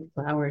a big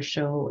flower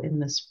show in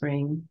the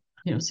spring,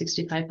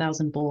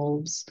 65,000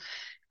 bulbs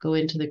go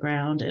into the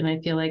ground. And I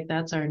feel like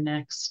that's our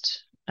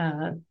next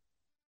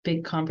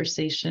big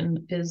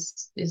conversation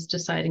is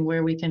deciding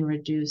where we can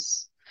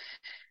reduce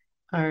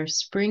our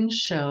spring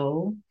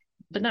show,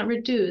 but not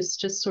reduce,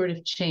 just sort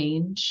of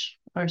change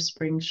our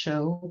spring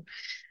show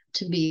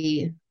to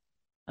be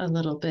a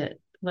little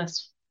bit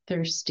less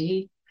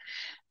thirsty.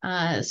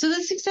 So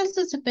the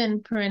successes have been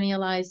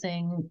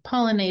perennializing.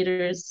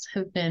 Pollinators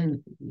have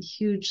been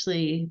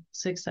hugely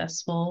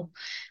successful.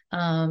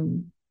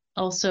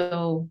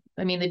 Also,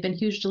 they've been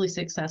hugely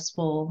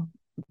successful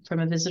from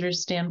a visitor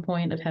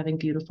standpoint of having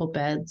beautiful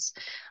beds.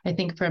 I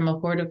think from a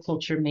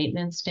horticulture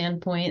maintenance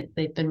standpoint,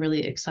 they've been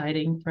really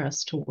exciting for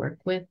us to work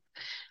with,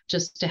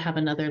 just to have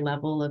another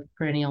level of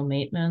perennial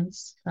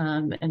maintenance,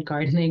 and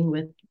gardening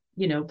with,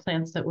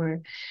 plants that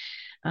we're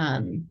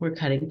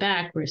cutting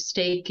back, we're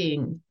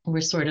staking,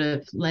 we're sort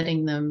of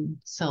letting them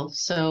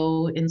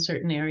self-sow in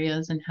certain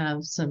areas and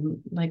have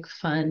some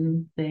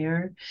fun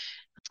there.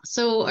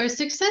 So our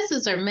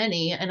successes are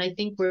many, and I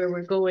think where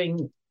we're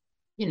going,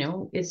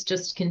 is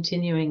just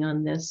continuing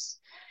on this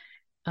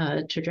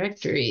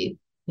trajectory.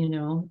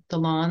 The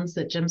lawns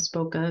that Jim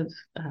spoke of,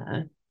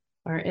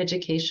 our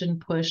education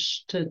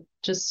push to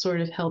just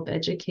sort of help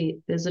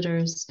educate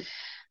visitors,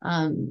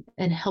 and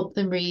help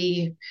them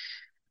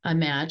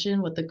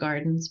reimagine what the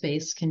garden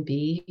space can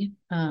be.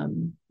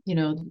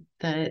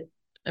 That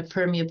a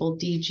permeable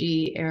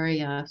DG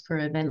area for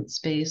event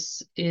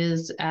space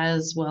is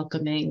as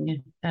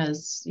welcoming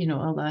as, a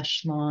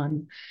lush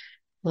lawn,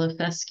 a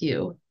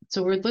fescue.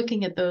 So we're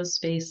looking at those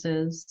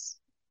spaces,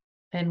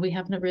 and we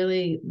haven't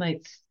really I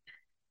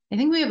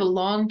think we have a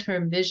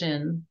long-term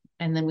vision,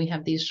 and then we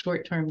have these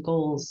short-term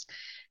goals.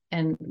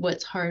 And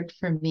what's hard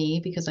for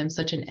me, because I'm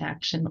such an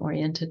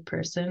action-oriented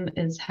person,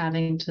 is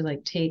having to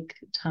take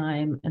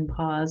time and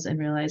pause and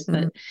realize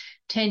that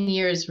 10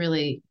 years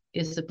really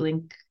is a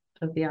blink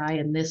of the eye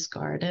in this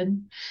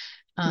garden.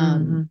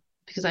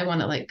 Because I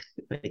want to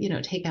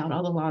take out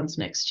all the lawns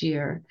next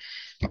year.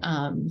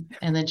 And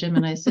then Jim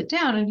and I sit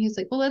down, and he's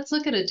like, well, let's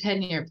look at a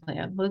 10-year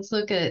plan. Let's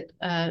look at,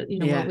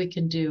 what we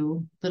can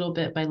do little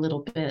bit by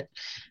little bit.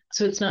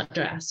 So it's not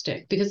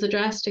drastic, because the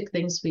drastic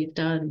things we've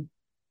done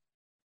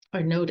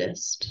are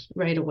noticed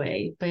right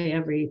away by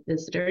every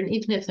visitor. And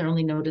even if they're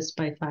only noticed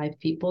by 5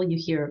 people, you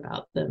hear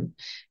about them,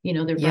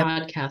 they're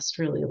broadcast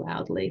really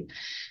loudly.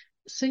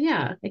 So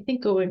yeah, I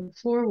think going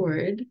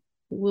forward,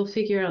 we'll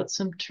figure out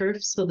some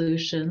turf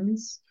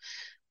solutions.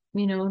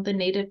 The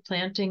native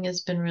planting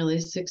has been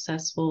really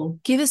successful.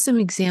 Give us some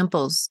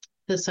examples.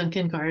 the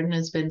sunken garden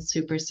has been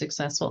super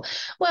successful.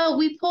 Well,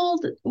 we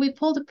pulled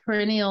a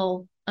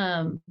perennial.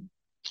 I'll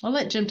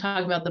let Jim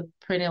talk about the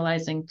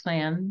perennializing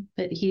plan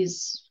that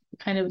he's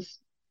kind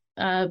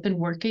of been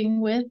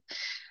working with,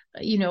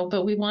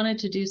 but we wanted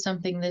to do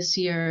something this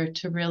year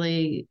to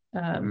really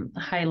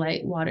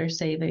highlight water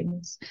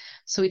savings.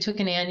 So we took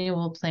an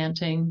annual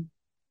planting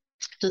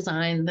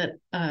design that,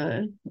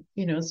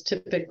 is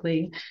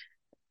typically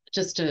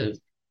just a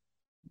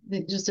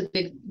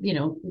big,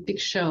 big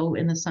show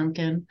in the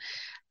sunken.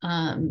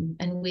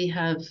 And we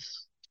have,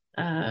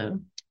 a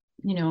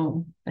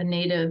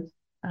native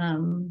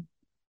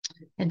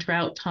and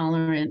drought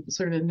tolerant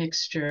sort of a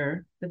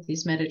mixture of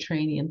these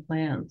Mediterranean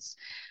plants.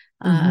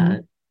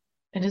 And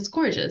it's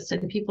gorgeous,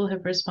 and people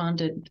have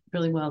responded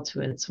really well to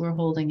it. So we're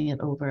holding it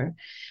over.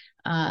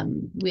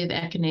 We have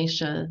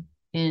echinacea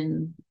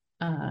in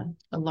a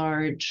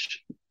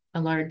large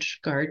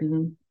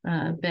garden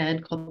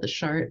bed called the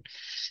Chart.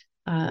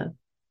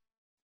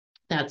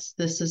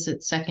 This is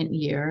its second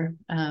year.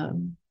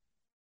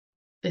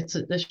 It's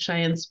the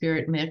Cheyenne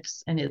Spirit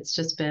mix, and it's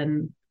just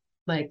been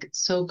like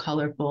so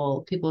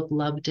colorful. People have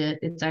loved it.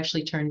 It's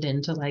actually turned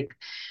into like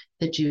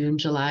the June,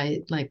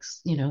 July,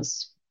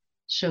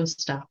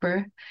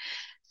 showstopper.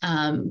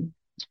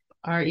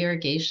 Our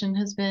irrigation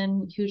has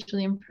been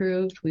hugely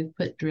improved. We've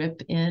put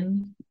drip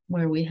in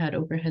where we had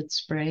overhead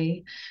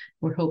spray.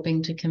 We're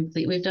hoping to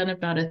complete, we've done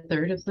about a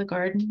third of the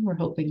garden. We're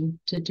hoping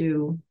to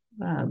do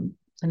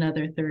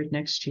another third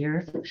next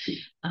year.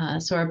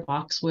 So our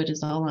boxwood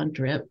is all on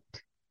drip.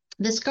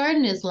 This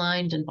garden is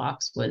lined in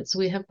boxwood. So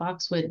we have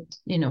boxwood,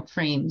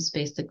 frames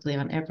basically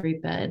on every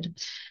bed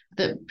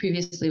that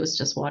previously was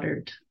just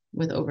watered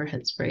with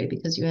overhead spray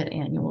because you had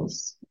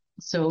annuals.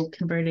 So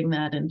converting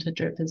that into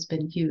drip has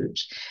been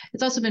huge.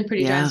 It's also been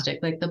pretty drastic.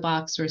 Like the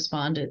box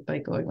responded by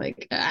going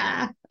like,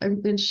 I'm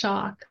in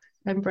shock.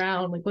 I'm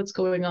brown. Like what's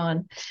going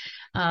on?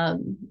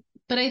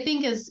 But I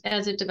think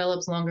as it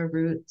develops longer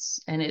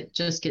roots and it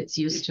just gets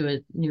used to a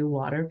new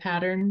water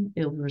pattern,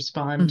 it'll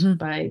respond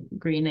by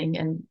greening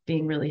and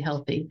being really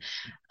healthy.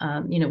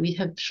 We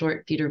have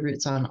short feeder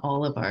roots on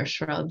all of our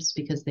shrubs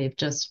because they've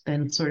just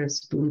been sort of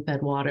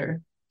spoon-fed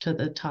water to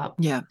the top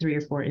 3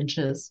 or 4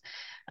 inches.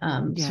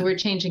 So we're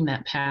changing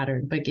that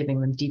pattern by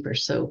giving them deeper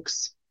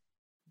soaks.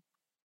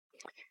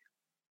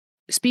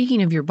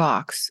 Speaking of your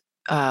box,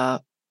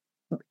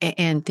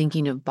 and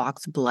thinking of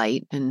box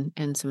blight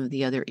and some of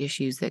the other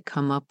issues that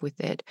come up with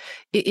it,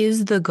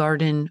 is the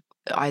garden,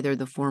 either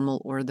the formal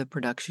or the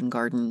production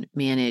garden,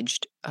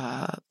 managed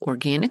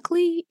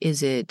organically?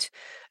 Is it,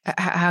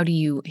 how do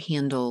you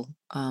handle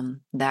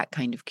that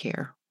kind of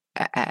care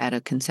at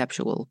a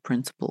conceptual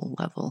principle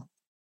level?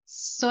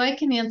 So I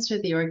can answer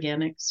the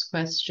organics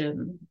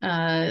question.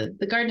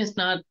 The garden is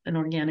not an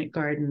organic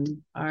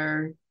garden.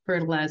 Our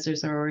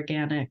fertilizers are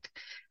organic.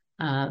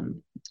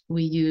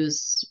 We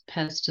use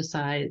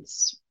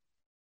pesticides,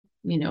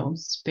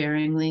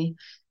 sparingly.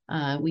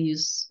 We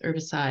use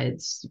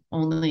herbicides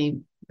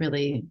only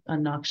really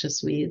on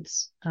noxious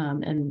weeds,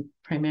 and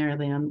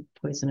primarily on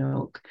poison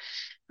oak.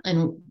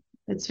 And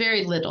it's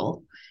very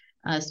little,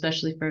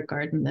 especially for a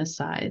garden this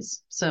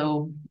size.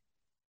 So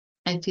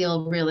I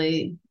feel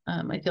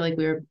like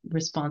we're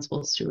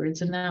responsible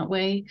stewards in that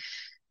way.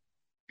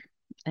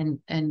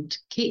 And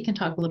Kate can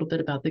talk a little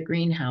bit about the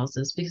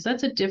greenhouses because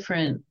that's a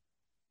different,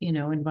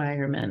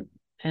 environment,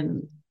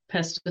 and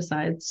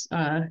pesticides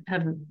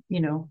have,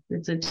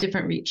 it's a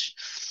different reach.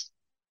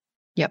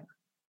 Yep.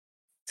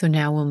 So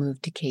now we'll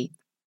move to Kate.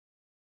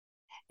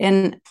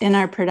 In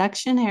our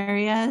production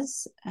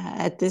areas,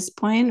 at this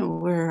point,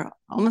 we're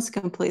almost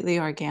completely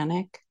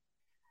organic.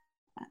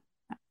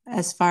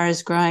 As far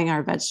as growing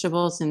our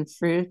vegetables and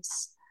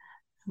fruits,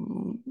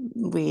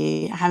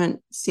 we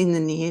haven't seen the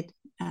need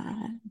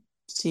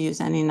to use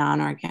any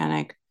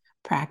non-organic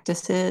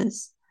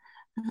practices.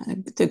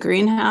 The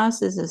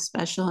greenhouse is a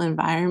special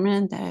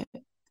environment that,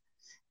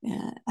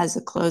 as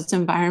a closed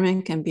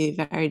environment, can be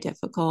very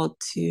difficult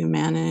to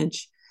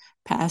manage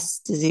pests,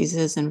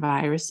 diseases, and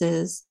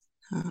viruses.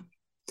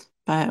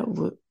 But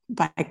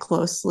by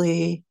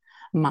closely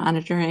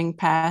monitoring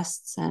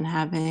pests and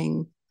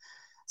having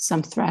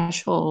some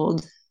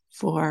threshold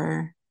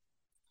for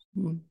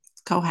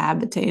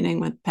cohabitating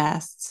with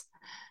pests,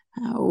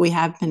 we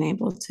have been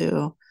able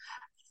to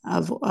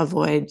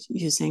avoid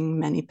using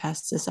many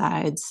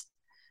pesticides.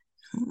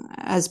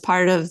 As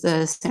part of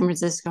the San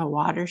Francisco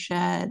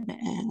watershed,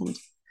 and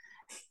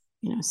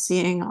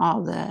seeing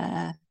all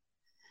the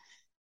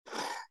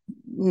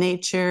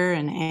nature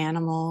and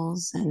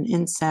animals and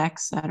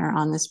insects that are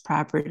on this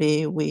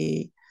property,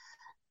 we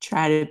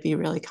try to be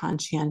really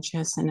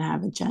conscientious and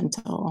have a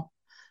gentle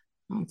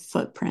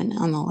footprint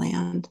on the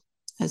land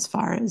as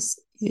far as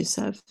use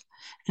of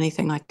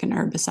anything like an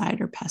herbicide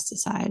or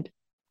pesticide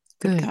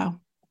could go.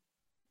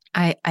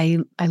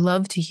 I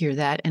love to hear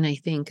that, and I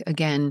think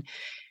again,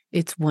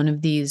 it's one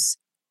of these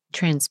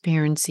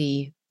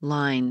transparency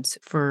lines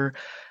for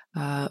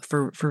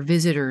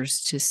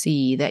visitors to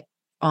see that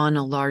on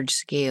a large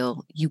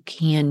scale, you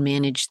can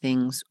manage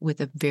things with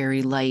a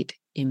very light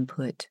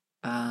input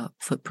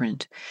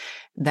footprint.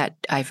 That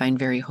I find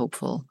very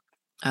hopeful.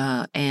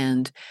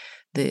 And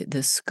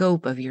the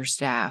scope of your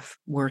staff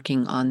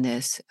working on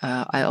this,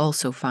 I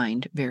also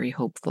find very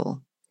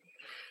hopeful.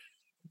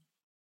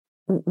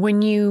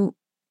 When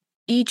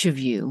each of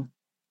you,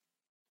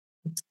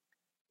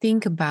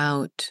 think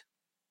about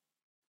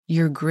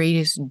your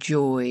greatest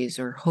joys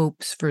or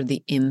hopes for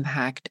the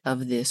impact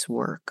of this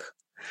work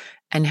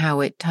and how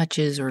it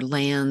touches or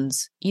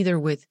lands either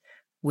with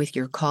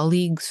your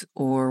colleagues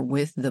or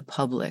with the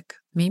public.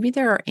 Maybe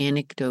there are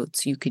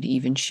anecdotes you could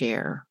even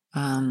share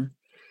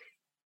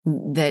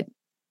that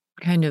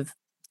kind of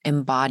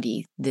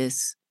embody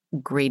this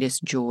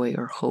greatest joy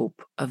or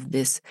hope of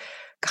this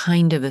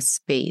kind of a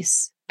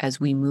space as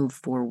we move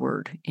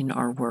forward in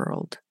our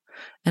world.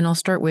 And I'll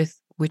start with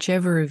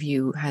whichever of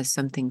you has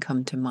something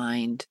come to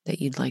mind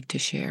that you'd like to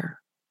share.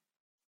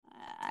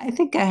 I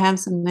think I have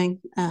something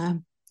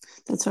that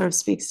sort of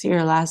speaks to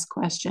your last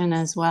question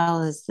as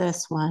well as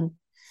this one.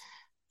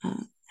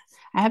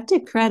 I have to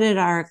credit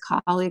our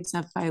colleagues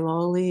at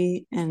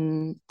Filoli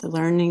in the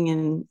Learning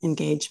and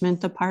Engagement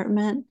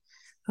Department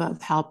who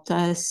have helped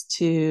us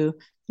to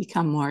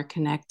become more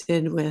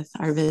connected with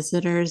our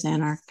visitors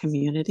and our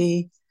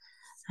community.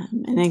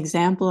 An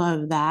example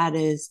of that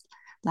is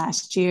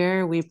last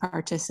year we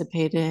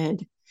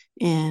participated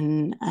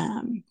in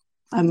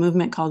a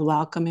movement called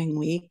Welcoming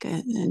Week,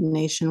 a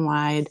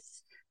nationwide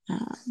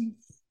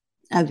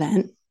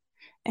event.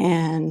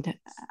 And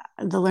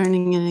the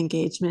learning and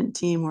engagement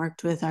team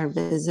worked with our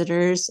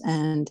visitors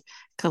and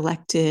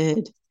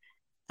collected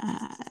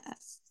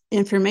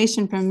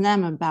information from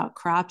them about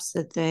crops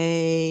that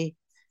they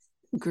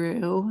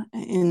grew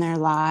in their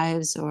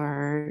lives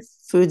or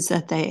foods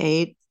that they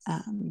ate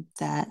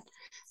that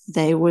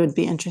they would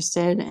be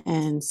interested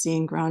in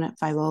seeing grown at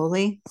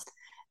Filoli.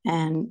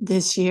 And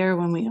this year,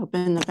 when we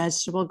opened the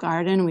vegetable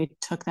garden, we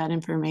took that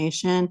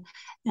information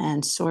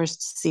and sourced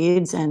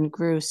seeds and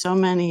grew so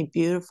many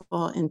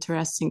beautiful,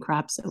 interesting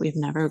crops that we've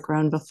never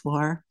grown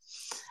before.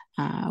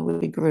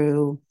 We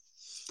grew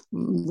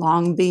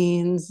long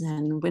beans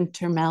and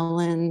winter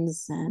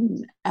melons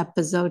and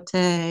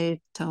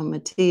epazote,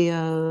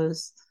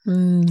 tomatillos,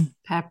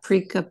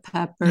 paprika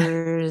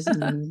peppers,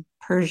 and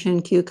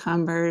Persian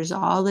cucumbers,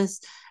 all this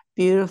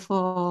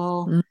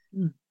beautiful,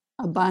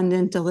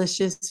 abundant,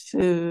 delicious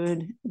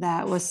food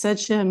that was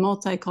such a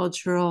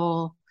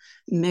multicultural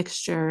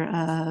mixture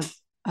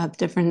of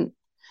different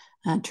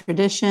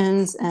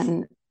traditions.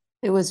 And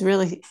it was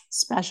really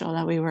special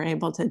that we were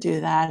able to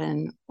do that.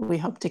 And we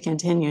hope to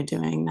continue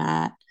doing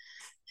that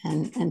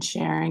and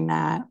sharing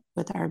that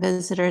with our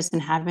visitors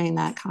and having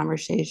that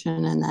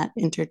conversation and that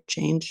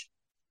interchange.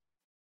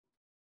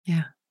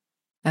 Yeah,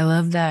 I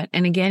love that.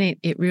 And again,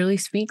 it really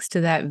speaks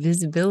to that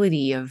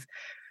visibility of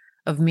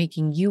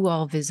making you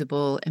all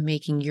visible and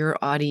making your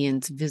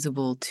audience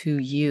visible to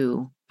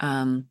you.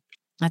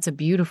 That's a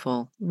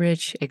beautiful,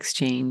 rich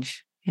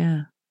exchange.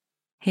 Yeah.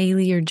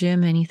 Haley or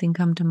Jim, anything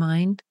come to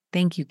mind?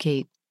 Thank you,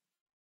 Kate.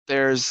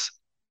 There's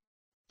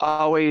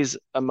always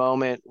a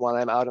moment when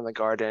I'm out in the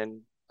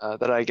garden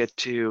that I get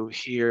to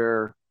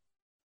hear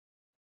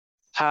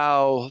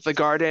how the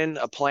garden,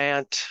 a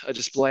plant, a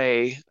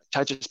display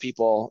touches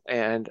people.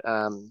 And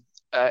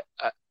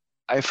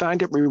I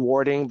find it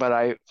rewarding, but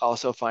I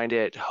also find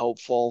it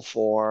hopeful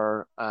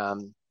for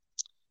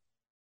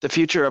the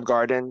future of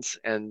gardens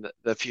and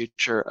the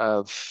future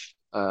of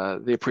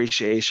the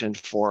appreciation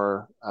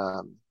for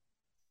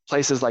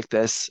places like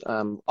this,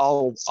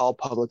 all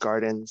public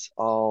gardens,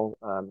 all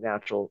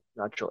natural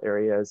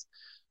areas.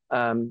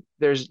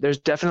 There's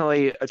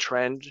definitely a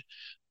trend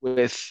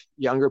with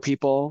younger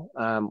people.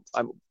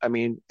 I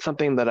mean,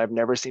 something that I've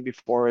never seen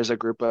before is a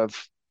group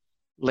of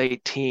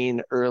late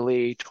teen,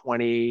 early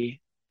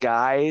 20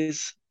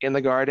 guys in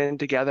the garden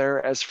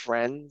together as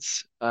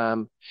friends,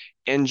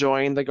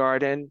 enjoying the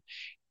garden.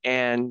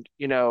 And,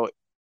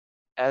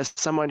 as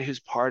someone who's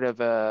part of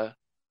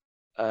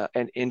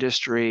an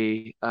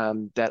industry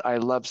that I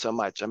love so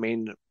much, I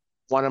mean,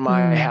 one of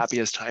my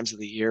happiest times of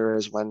the year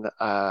is when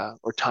I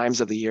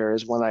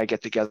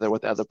get together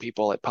with other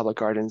people at public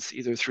gardens,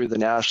 either through the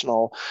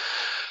national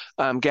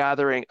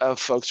gathering of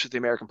folks through the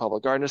American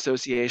Public Garden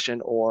Association,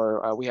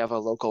 or we have a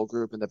local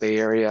group in the Bay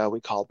Area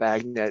we call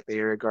BAGNet, Bay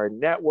Area Garden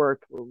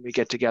Network, when we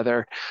get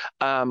together.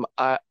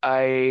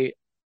 I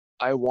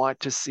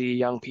want to see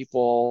young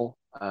people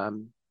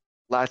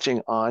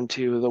latching on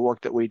to the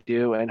work that we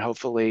do and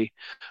hopefully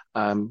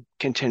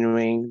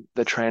continuing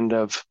the trend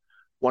of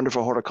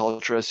wonderful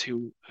horticulturists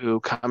who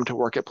come to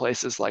work at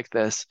places like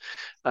this.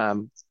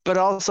 But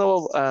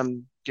also,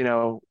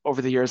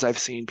 over the years, I've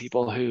seen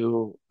people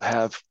who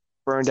have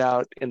burned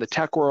out in the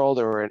tech world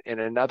or in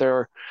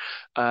another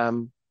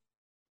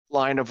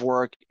line of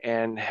work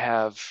and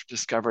have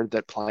discovered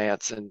that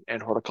plants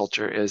and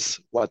horticulture is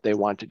what they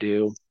want to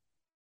do.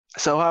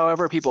 So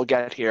however people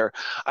get here,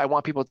 I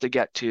want people to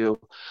get to,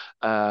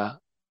 I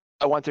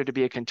want there to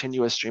be a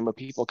continuous stream of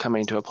people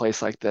coming to a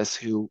place like this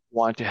who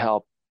want to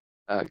help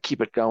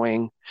keep it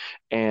going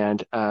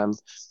and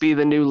be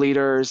the new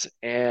leaders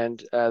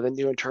and the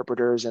new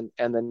interpreters and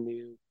the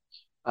new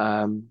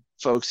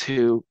folks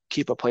who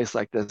keep a place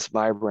like this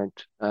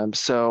vibrant.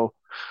 So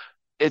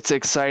it's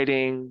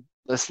exciting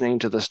listening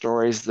to the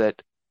stories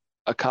that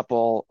a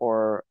couple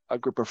or a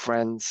group of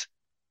friends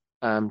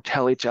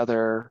tell each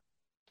other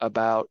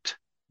about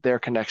their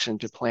connection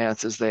to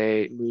plants as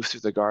they move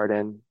through the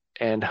garden.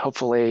 And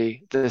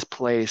hopefully this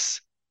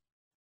place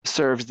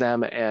serves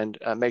them and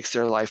makes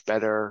their life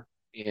better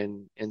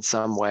in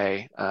some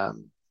way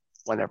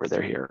whenever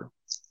they're here.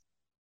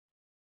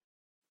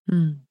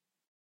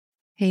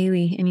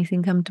 Haley,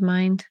 anything come to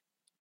mind?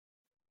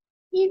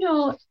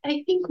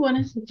 I think one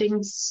of the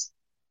things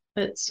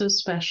that's so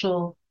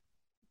special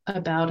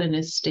about an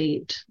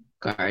estate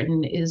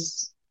garden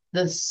is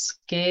the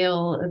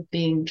scale of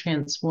being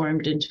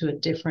transformed into a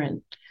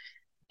different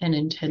and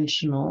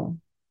intentional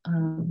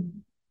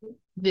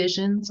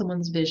vision,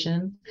 someone's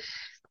vision.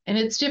 And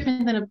it's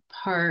different than a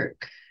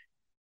park.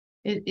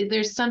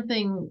 There's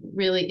something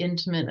really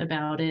intimate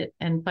about it,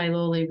 and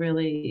Filoli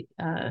really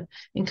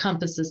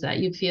encompasses that.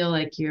 You feel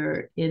like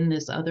you're in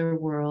this other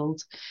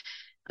world,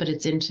 but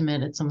it's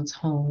intimate. It's someone's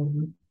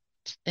home.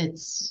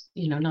 It's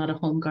not a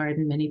home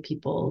garden many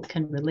people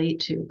can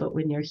relate to, but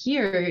when you're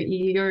here,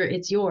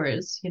 it's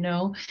yours.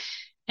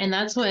 And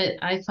that's what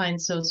I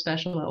find so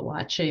special about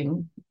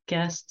watching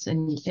guests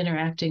and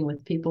interacting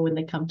with people when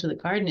they come to the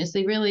garden is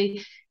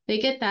they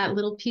get that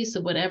little piece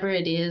of whatever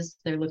it is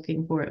they're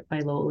looking for at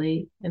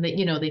Filoli, and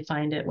they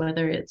find it,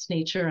 whether it's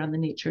nature on the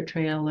nature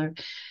trail or,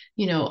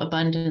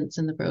 abundance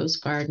in the rose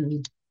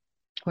garden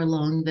or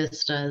long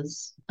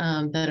vistas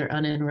that are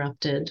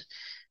uninterrupted.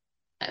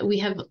 We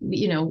have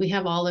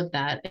all of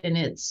that, and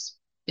it's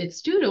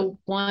due to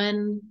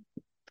one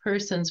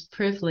person's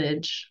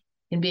privilege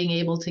in being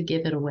able to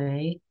give it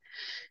away,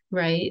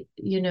 right?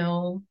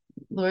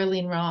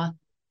 Laureline Roth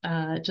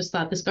just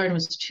thought this garden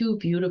was too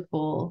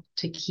beautiful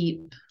to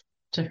keep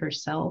to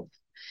herself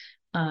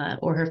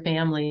or her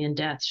family in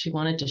death. She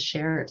wanted to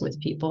share it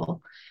with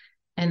people.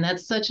 And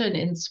that's such an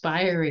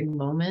inspiring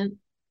moment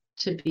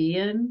to be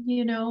in,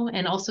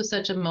 and also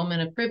such a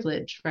moment of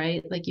privilege,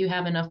 right? Like you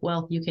have enough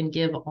wealth, you can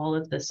give all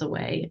of this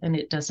away and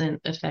it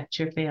doesn't affect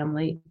your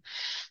family.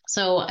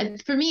 So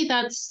for me,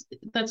 that's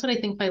what I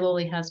think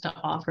Filoli has to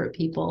offer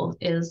people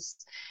is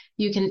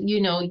you can,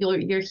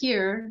 you're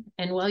here,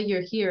 and while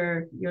you're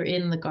here, you're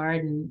in the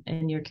garden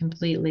and you're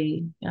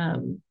completely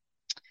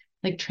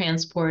like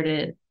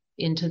transported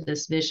into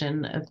this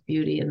vision of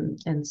beauty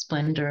and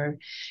splendor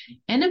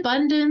and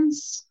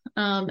abundance.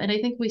 And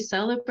I think we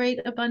celebrate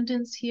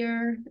abundance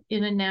here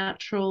in a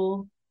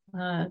natural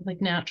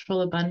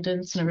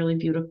abundance in a really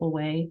beautiful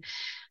way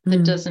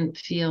that doesn't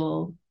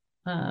feel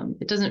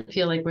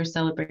like we're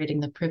celebrating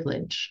the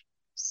privilege.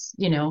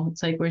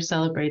 It's like we're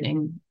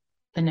celebrating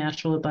the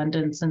natural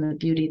abundance and the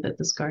beauty that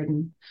this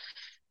garden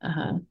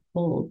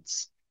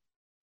holds.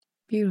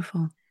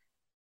 Beautiful.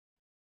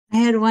 I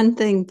had one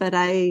thing, but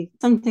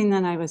something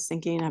that I was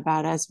thinking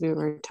about as we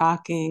were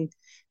talking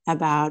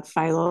about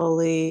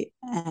Filoli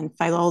and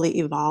Filoli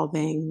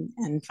evolving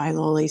and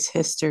Filoli's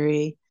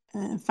history.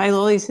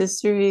 Filoli's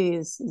history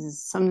is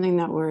something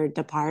that we're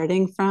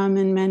departing from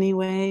in many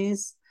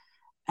ways.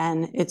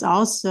 And it's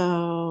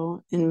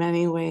also, in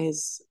many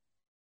ways,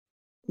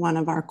 one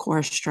of our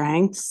core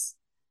strengths.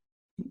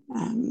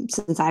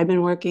 Since I've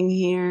been working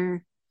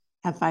here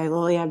at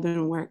Filoli,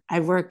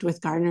 I've worked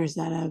with gardeners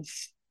that have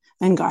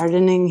been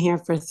gardening here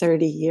for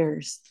 30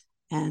 years.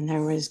 And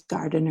there was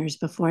gardeners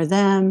before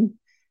them,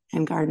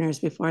 and gardeners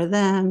before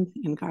them,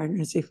 and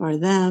gardeners before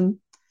them.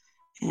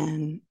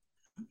 And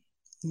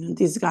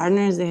these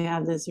gardeners, they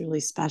have this really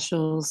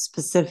special,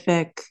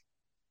 specific,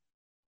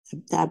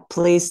 that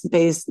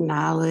place-based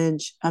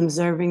knowledge,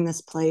 observing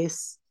this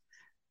place,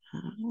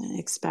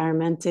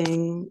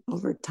 experimenting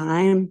over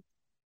time.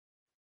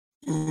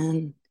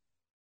 And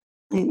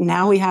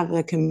now we have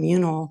the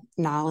communal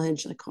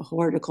knowledge, like a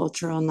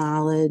horticultural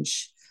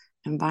knowledge,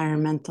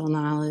 environmental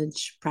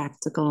knowledge,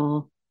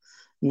 practical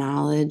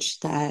knowledge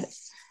that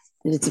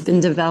it's been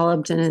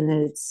developed and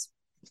it's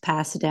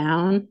passed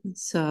down.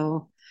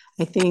 So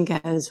I think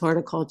as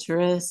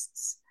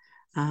horticulturists,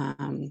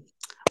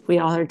 we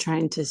all are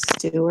trying to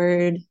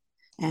steward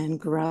and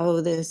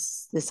grow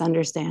this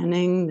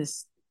understanding,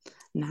 this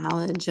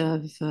knowledge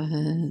of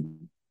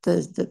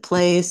the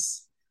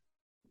place,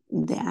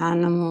 the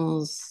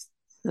animals,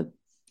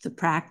 the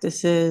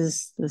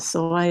practices, the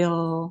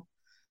soil,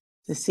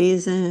 the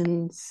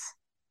seasons.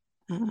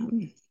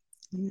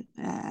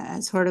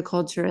 As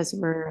horticulturists,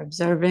 we're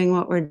observing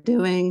what we're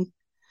doing.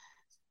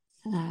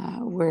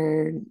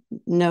 We're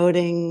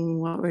noting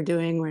what we're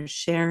doing. We're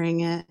sharing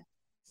it.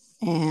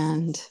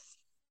 And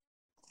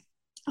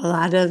a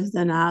lot of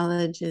the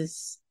knowledge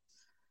it's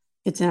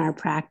in our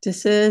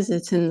practices.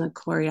 It's in the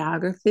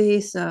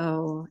choreography.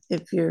 So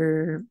if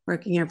you're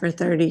working here for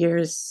 30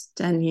 years,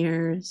 10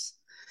 years,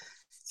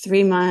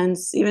 3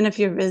 months, even if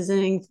you're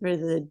visiting for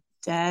the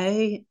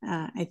day,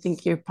 I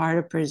think you're part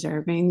of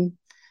preserving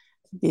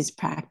these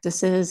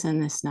practices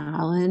and this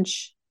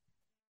knowledge.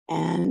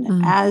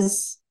 And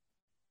as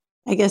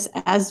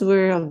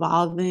we're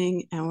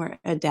evolving and we're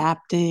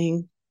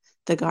adapting,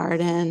 the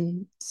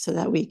garden so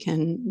that we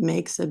can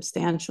make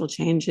substantial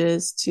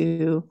changes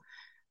to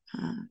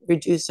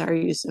reduce our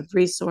use of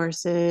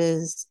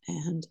resources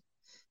and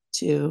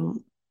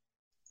to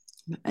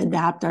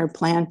adapt our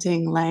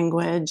planting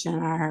language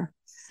and our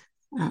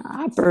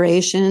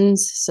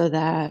operations so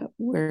that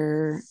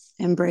we're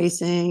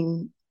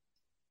embracing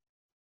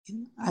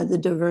the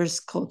diverse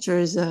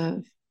cultures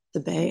of the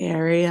Bay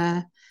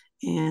Area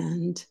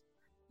and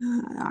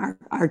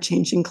our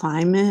changing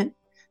climate,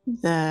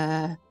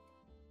 the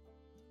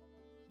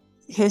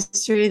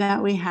history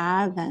that we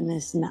have, and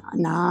this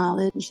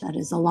knowledge that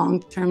is a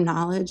long-term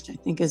knowledge, I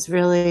think is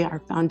really our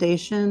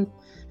foundation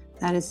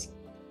that is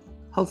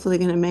hopefully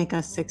going to make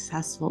us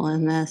successful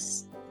in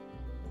this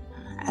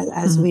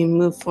as we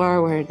move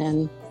forward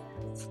and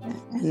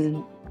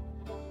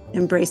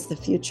embrace the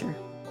future.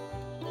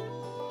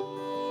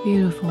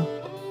 Beautiful.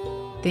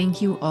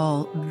 Thank you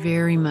all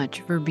very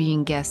much for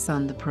being guests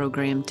on the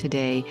program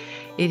today.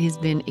 It has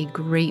been a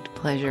great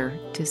pleasure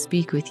to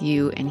speak with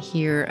you and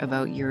hear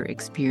about your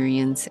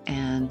experience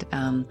and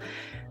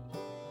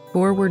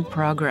forward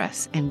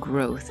progress and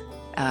growth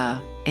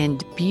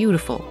and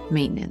beautiful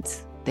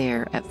maintenance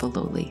there at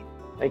Filoli.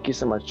 Thank you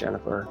so much,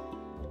 Jennifer.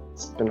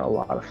 It's been a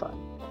lot of fun.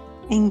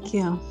 Thank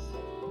you.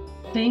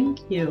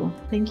 Thank you.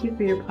 Thank you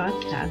for your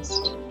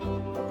podcast.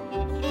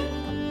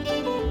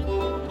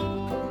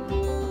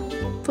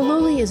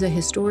 Filoli is a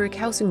historic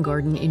house and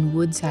garden in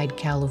Woodside,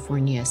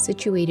 California,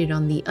 situated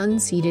on the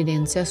unceded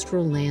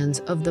ancestral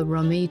lands of the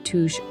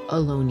Ramaytush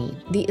Ohlone.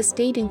 The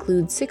estate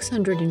includes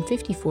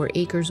 654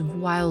 acres of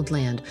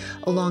wildland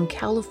along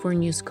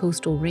California's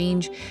coastal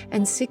range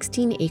and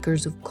 16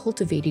 acres of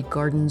cultivated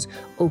gardens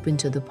open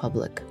to the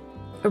public.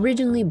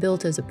 Originally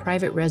built as a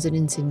private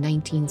residence in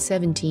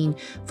 1917,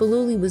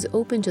 Filoli was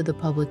open to the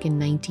public in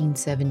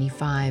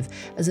 1975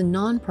 as a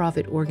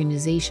nonprofit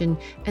organization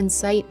and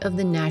site of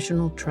the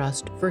National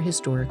Trust for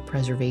Historic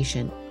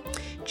Preservation.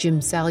 Jim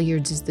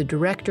Salyards is the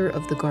director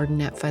of the garden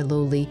at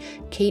Filoli,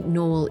 Kate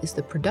Noel is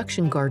the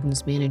production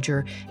gardens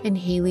manager, and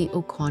Haley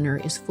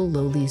O'Connor is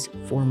Filoli's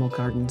formal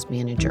gardens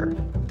manager.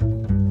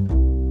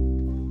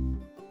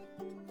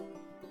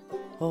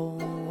 Oh,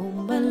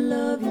 I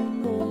love you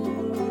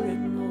more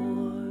and more.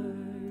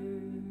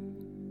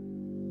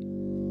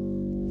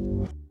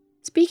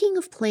 Speaking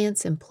of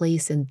plants and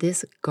place in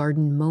this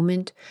garden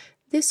moment,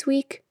 this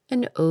week,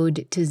 an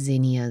ode to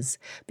zinnias,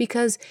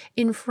 because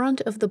in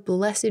front of the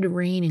blessed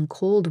rain and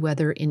cold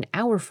weather in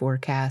our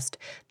forecast,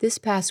 this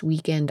past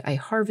weekend I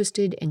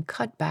harvested and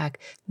cut back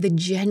the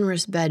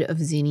generous bed of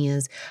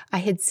zinnias I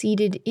had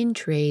seeded in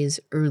trays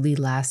early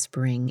last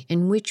spring,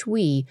 and which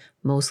we,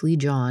 mostly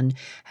John,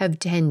 have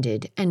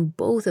tended, and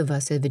both of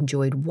us have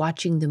enjoyed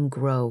watching them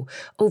grow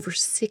over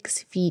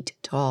 6 feet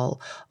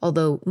tall.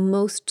 Although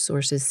most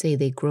sources say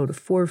they grow to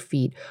 4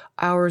 feet,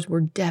 ours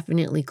were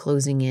definitely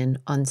closing in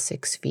on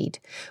 6 feet.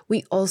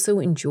 We also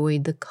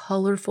enjoyed the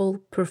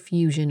colorful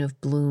profusion of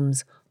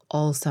blooms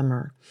all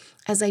summer.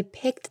 As I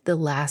picked the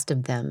last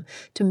of them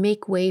to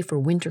make way for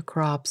winter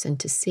crops and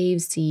to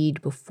save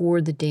seed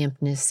before the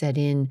dampness set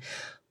in,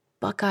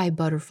 buckeye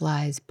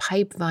butterflies,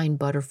 pipevine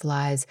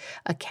butterflies,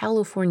 a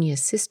California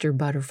sister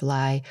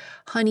butterfly,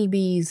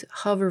 honeybees,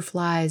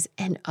 hoverflies,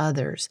 and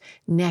others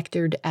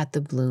nectared at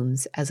the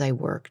blooms as I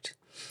worked.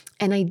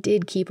 And I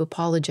did keep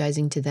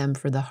apologizing to them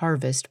for the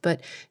harvest,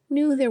 but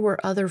knew there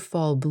were other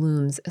fall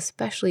blooms,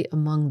 especially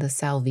among the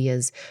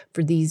salvias,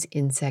 for these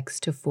insects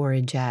to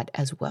forage at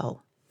as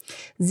well.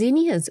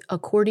 Zinnias,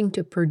 according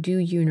to Purdue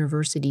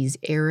University's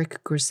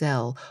Eric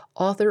Grissel,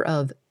 author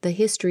of The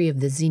History of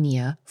the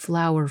Zinnia,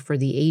 Flower for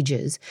the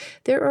Ages,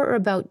 there are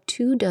about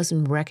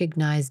 24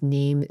 recognized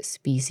name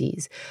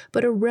species,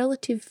 but a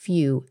relative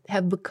few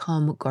have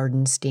become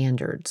garden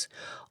standards.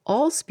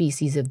 All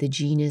species of the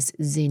genus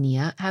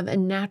Zinnia have a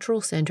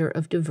natural center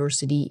of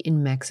diversity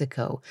in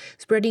Mexico,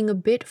 spreading a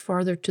bit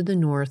farther to the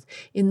north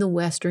in the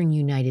western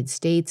United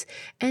States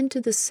and to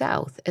the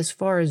south as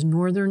far as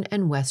northern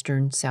and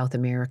western South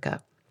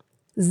America.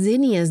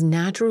 Zinnias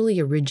naturally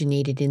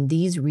originated in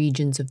these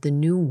regions of the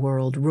New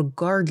World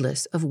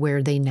regardless of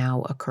where they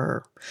now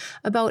occur.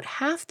 About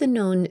half the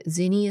known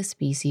zinnia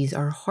species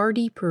are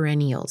hardy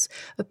perennials,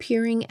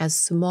 appearing as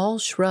small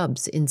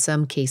shrubs in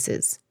some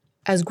cases.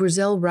 As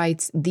Grissel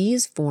writes,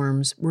 these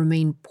forms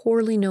remain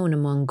poorly known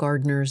among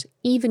gardeners,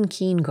 even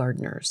keen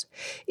gardeners.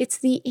 It's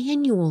the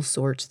annual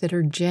sorts that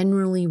are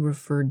generally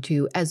referred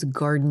to as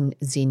garden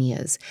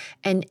zinnias,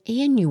 and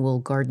annual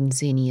garden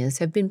zinnias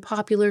have been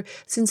popular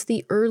since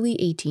the early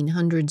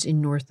 1800s in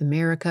North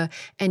America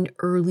and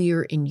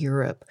earlier in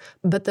Europe,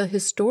 but the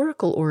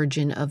historical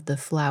origin of the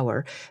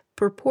flower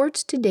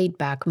purports to date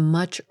back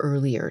much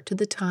earlier, to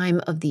the time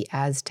of the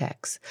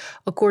Aztecs.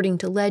 According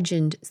to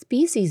legend,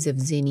 species of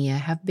zinnia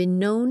have been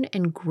known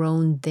and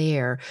grown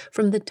there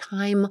from the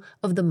time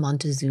of the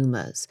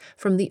Montezumas,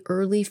 from the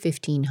early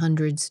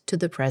 1500s to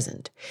the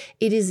present.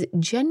 It is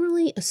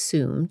generally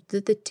assumed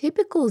that the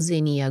typical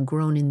zinnia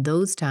grown in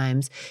those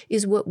times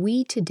is what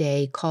we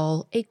today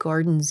call a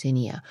garden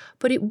zinnia,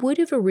 but it would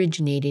have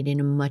originated in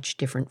a much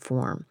different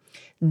form.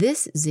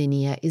 This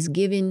zinnia is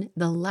given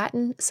the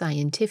Latin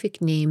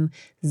scientific name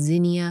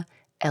Zinnia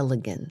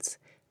elegans,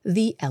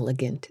 the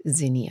elegant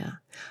zinnia.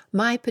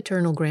 My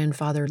paternal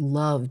grandfather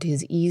loved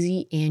his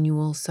easy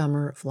annual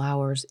summer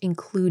flowers,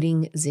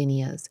 including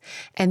zinnias,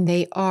 and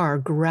they are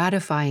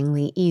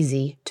gratifyingly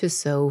easy to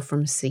sow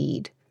from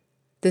seed.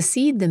 The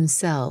seed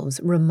themselves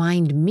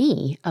remind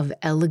me of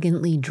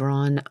elegantly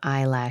drawn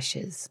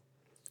eyelashes.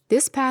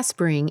 This past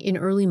spring, in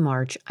early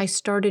March, I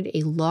started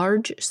a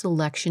large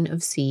selection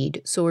of seed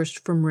sourced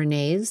from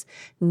Renee's,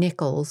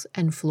 Nichols,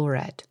 and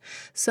Floret.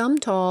 Some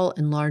tall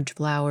and large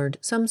flowered,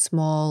 some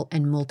small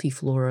and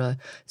multiflora,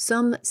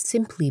 some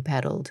simply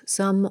petaled,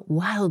 some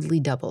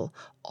wildly double,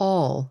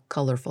 all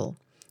colorful.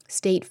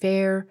 State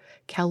Fair,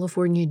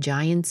 California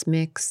Giants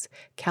Mix,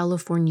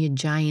 California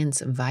Giants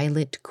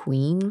Violet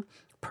Queen,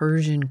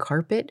 Persian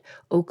Carpet,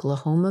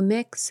 Oklahoma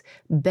Mix,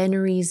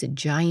 Bennery's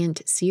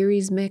Giant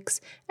Series Mix,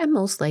 and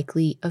most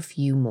likely a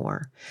few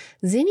more.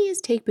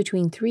 Zinnias take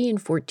between 3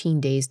 and 14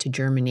 days to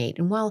germinate,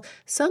 and while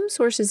some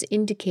sources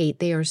indicate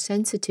they are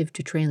sensitive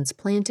to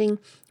transplanting,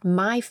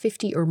 my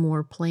 50 or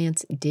more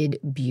plants did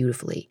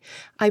beautifully.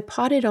 I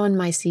potted on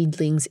my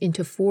seedlings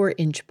into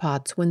 4-inch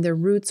pots when their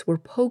roots were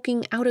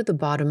poking out of the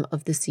bottom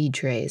of the seed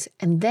trays,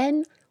 and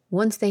then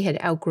once they had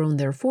outgrown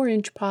their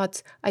 4-inch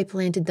pots, I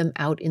planted them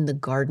out in the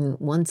garden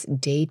once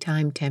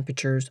daytime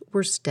temperatures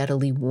were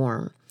steadily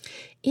warm.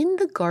 In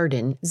the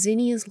garden,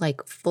 zinnias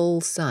like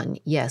full sun,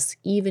 yes,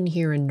 even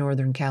here in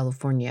Northern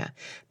California.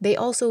 They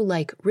also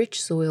like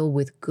rich soil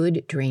with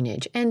good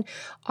drainage, and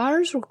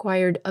ours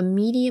required a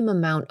medium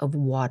amount of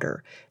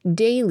water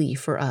daily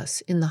for us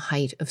in the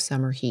height of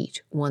summer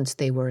heat once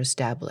they were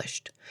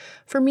established.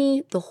 For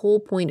me, the whole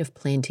point of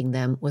planting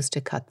them was to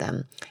cut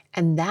them,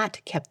 and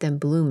that kept them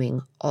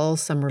blooming all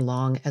summer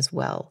long as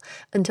well,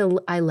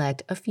 until I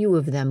let a few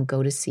of them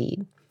go to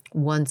seed.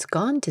 Once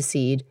gone to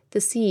seed,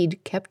 the seed,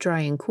 kept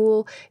dry and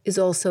cool, is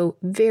also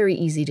very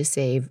easy to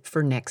save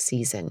for next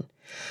season.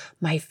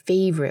 My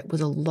favorite was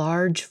a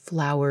large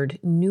flowered,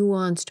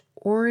 nuanced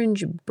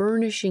orange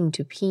burnishing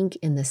to pink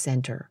in the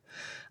center.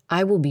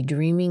 I will be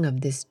dreaming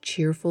of this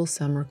cheerful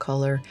summer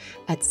color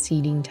at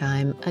seeding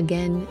time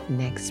again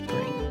next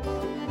spring.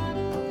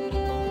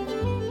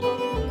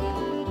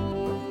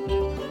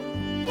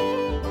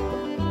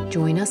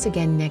 Join us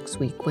again next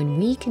week when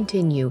we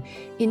continue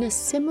in a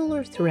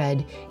similar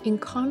thread in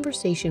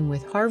conversation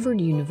with Harvard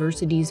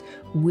University's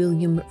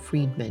William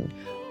Friedman,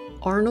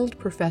 Arnold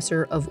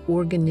Professor of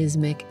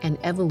Organismic and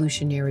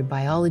Evolutionary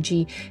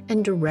Biology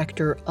and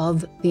Director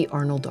of the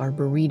Arnold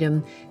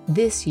Arboretum,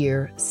 this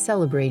year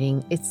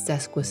celebrating its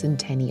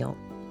sesquicentennial.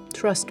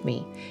 Trust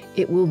me,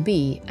 it will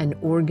be an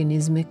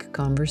organismic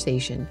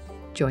conversation.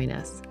 Join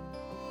us.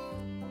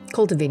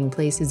 Cultivating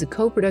Place is a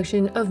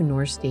co-production of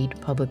North State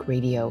Public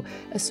Radio,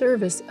 a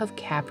service of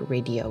CAP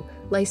Radio,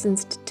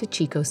 licensed to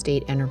Chico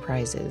State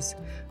Enterprises.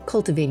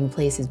 Cultivating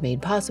Place is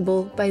made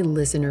possible by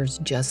listeners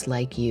just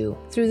like you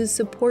through the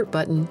support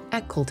button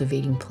at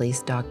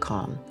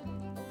cultivatingplace.com.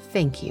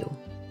 Thank you.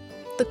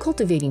 The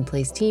Cultivating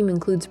Place team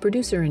includes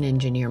producer and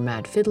engineer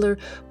Matt Fiddler,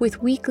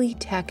 with weekly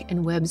tech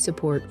and web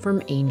support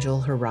from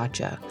Angel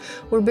Hiracha.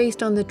 We're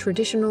based on the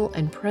traditional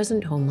and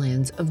present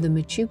homelands of the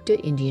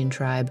Mechookta Indian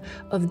tribe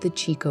of the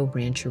Chico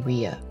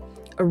Rancheria.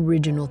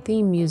 Original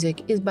theme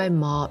music is by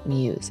Ma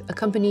Muse,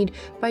 accompanied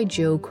by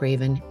Joe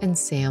Craven and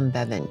Sam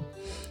Bevan.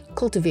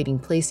 Cultivating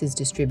Place is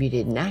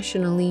distributed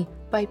nationally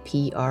by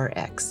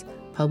PRX,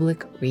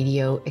 Public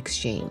Radio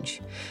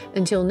Exchange.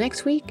 Until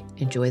next week,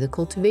 enjoy the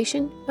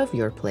cultivation of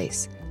your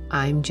place.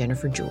 I'm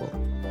Jennifer Jewell.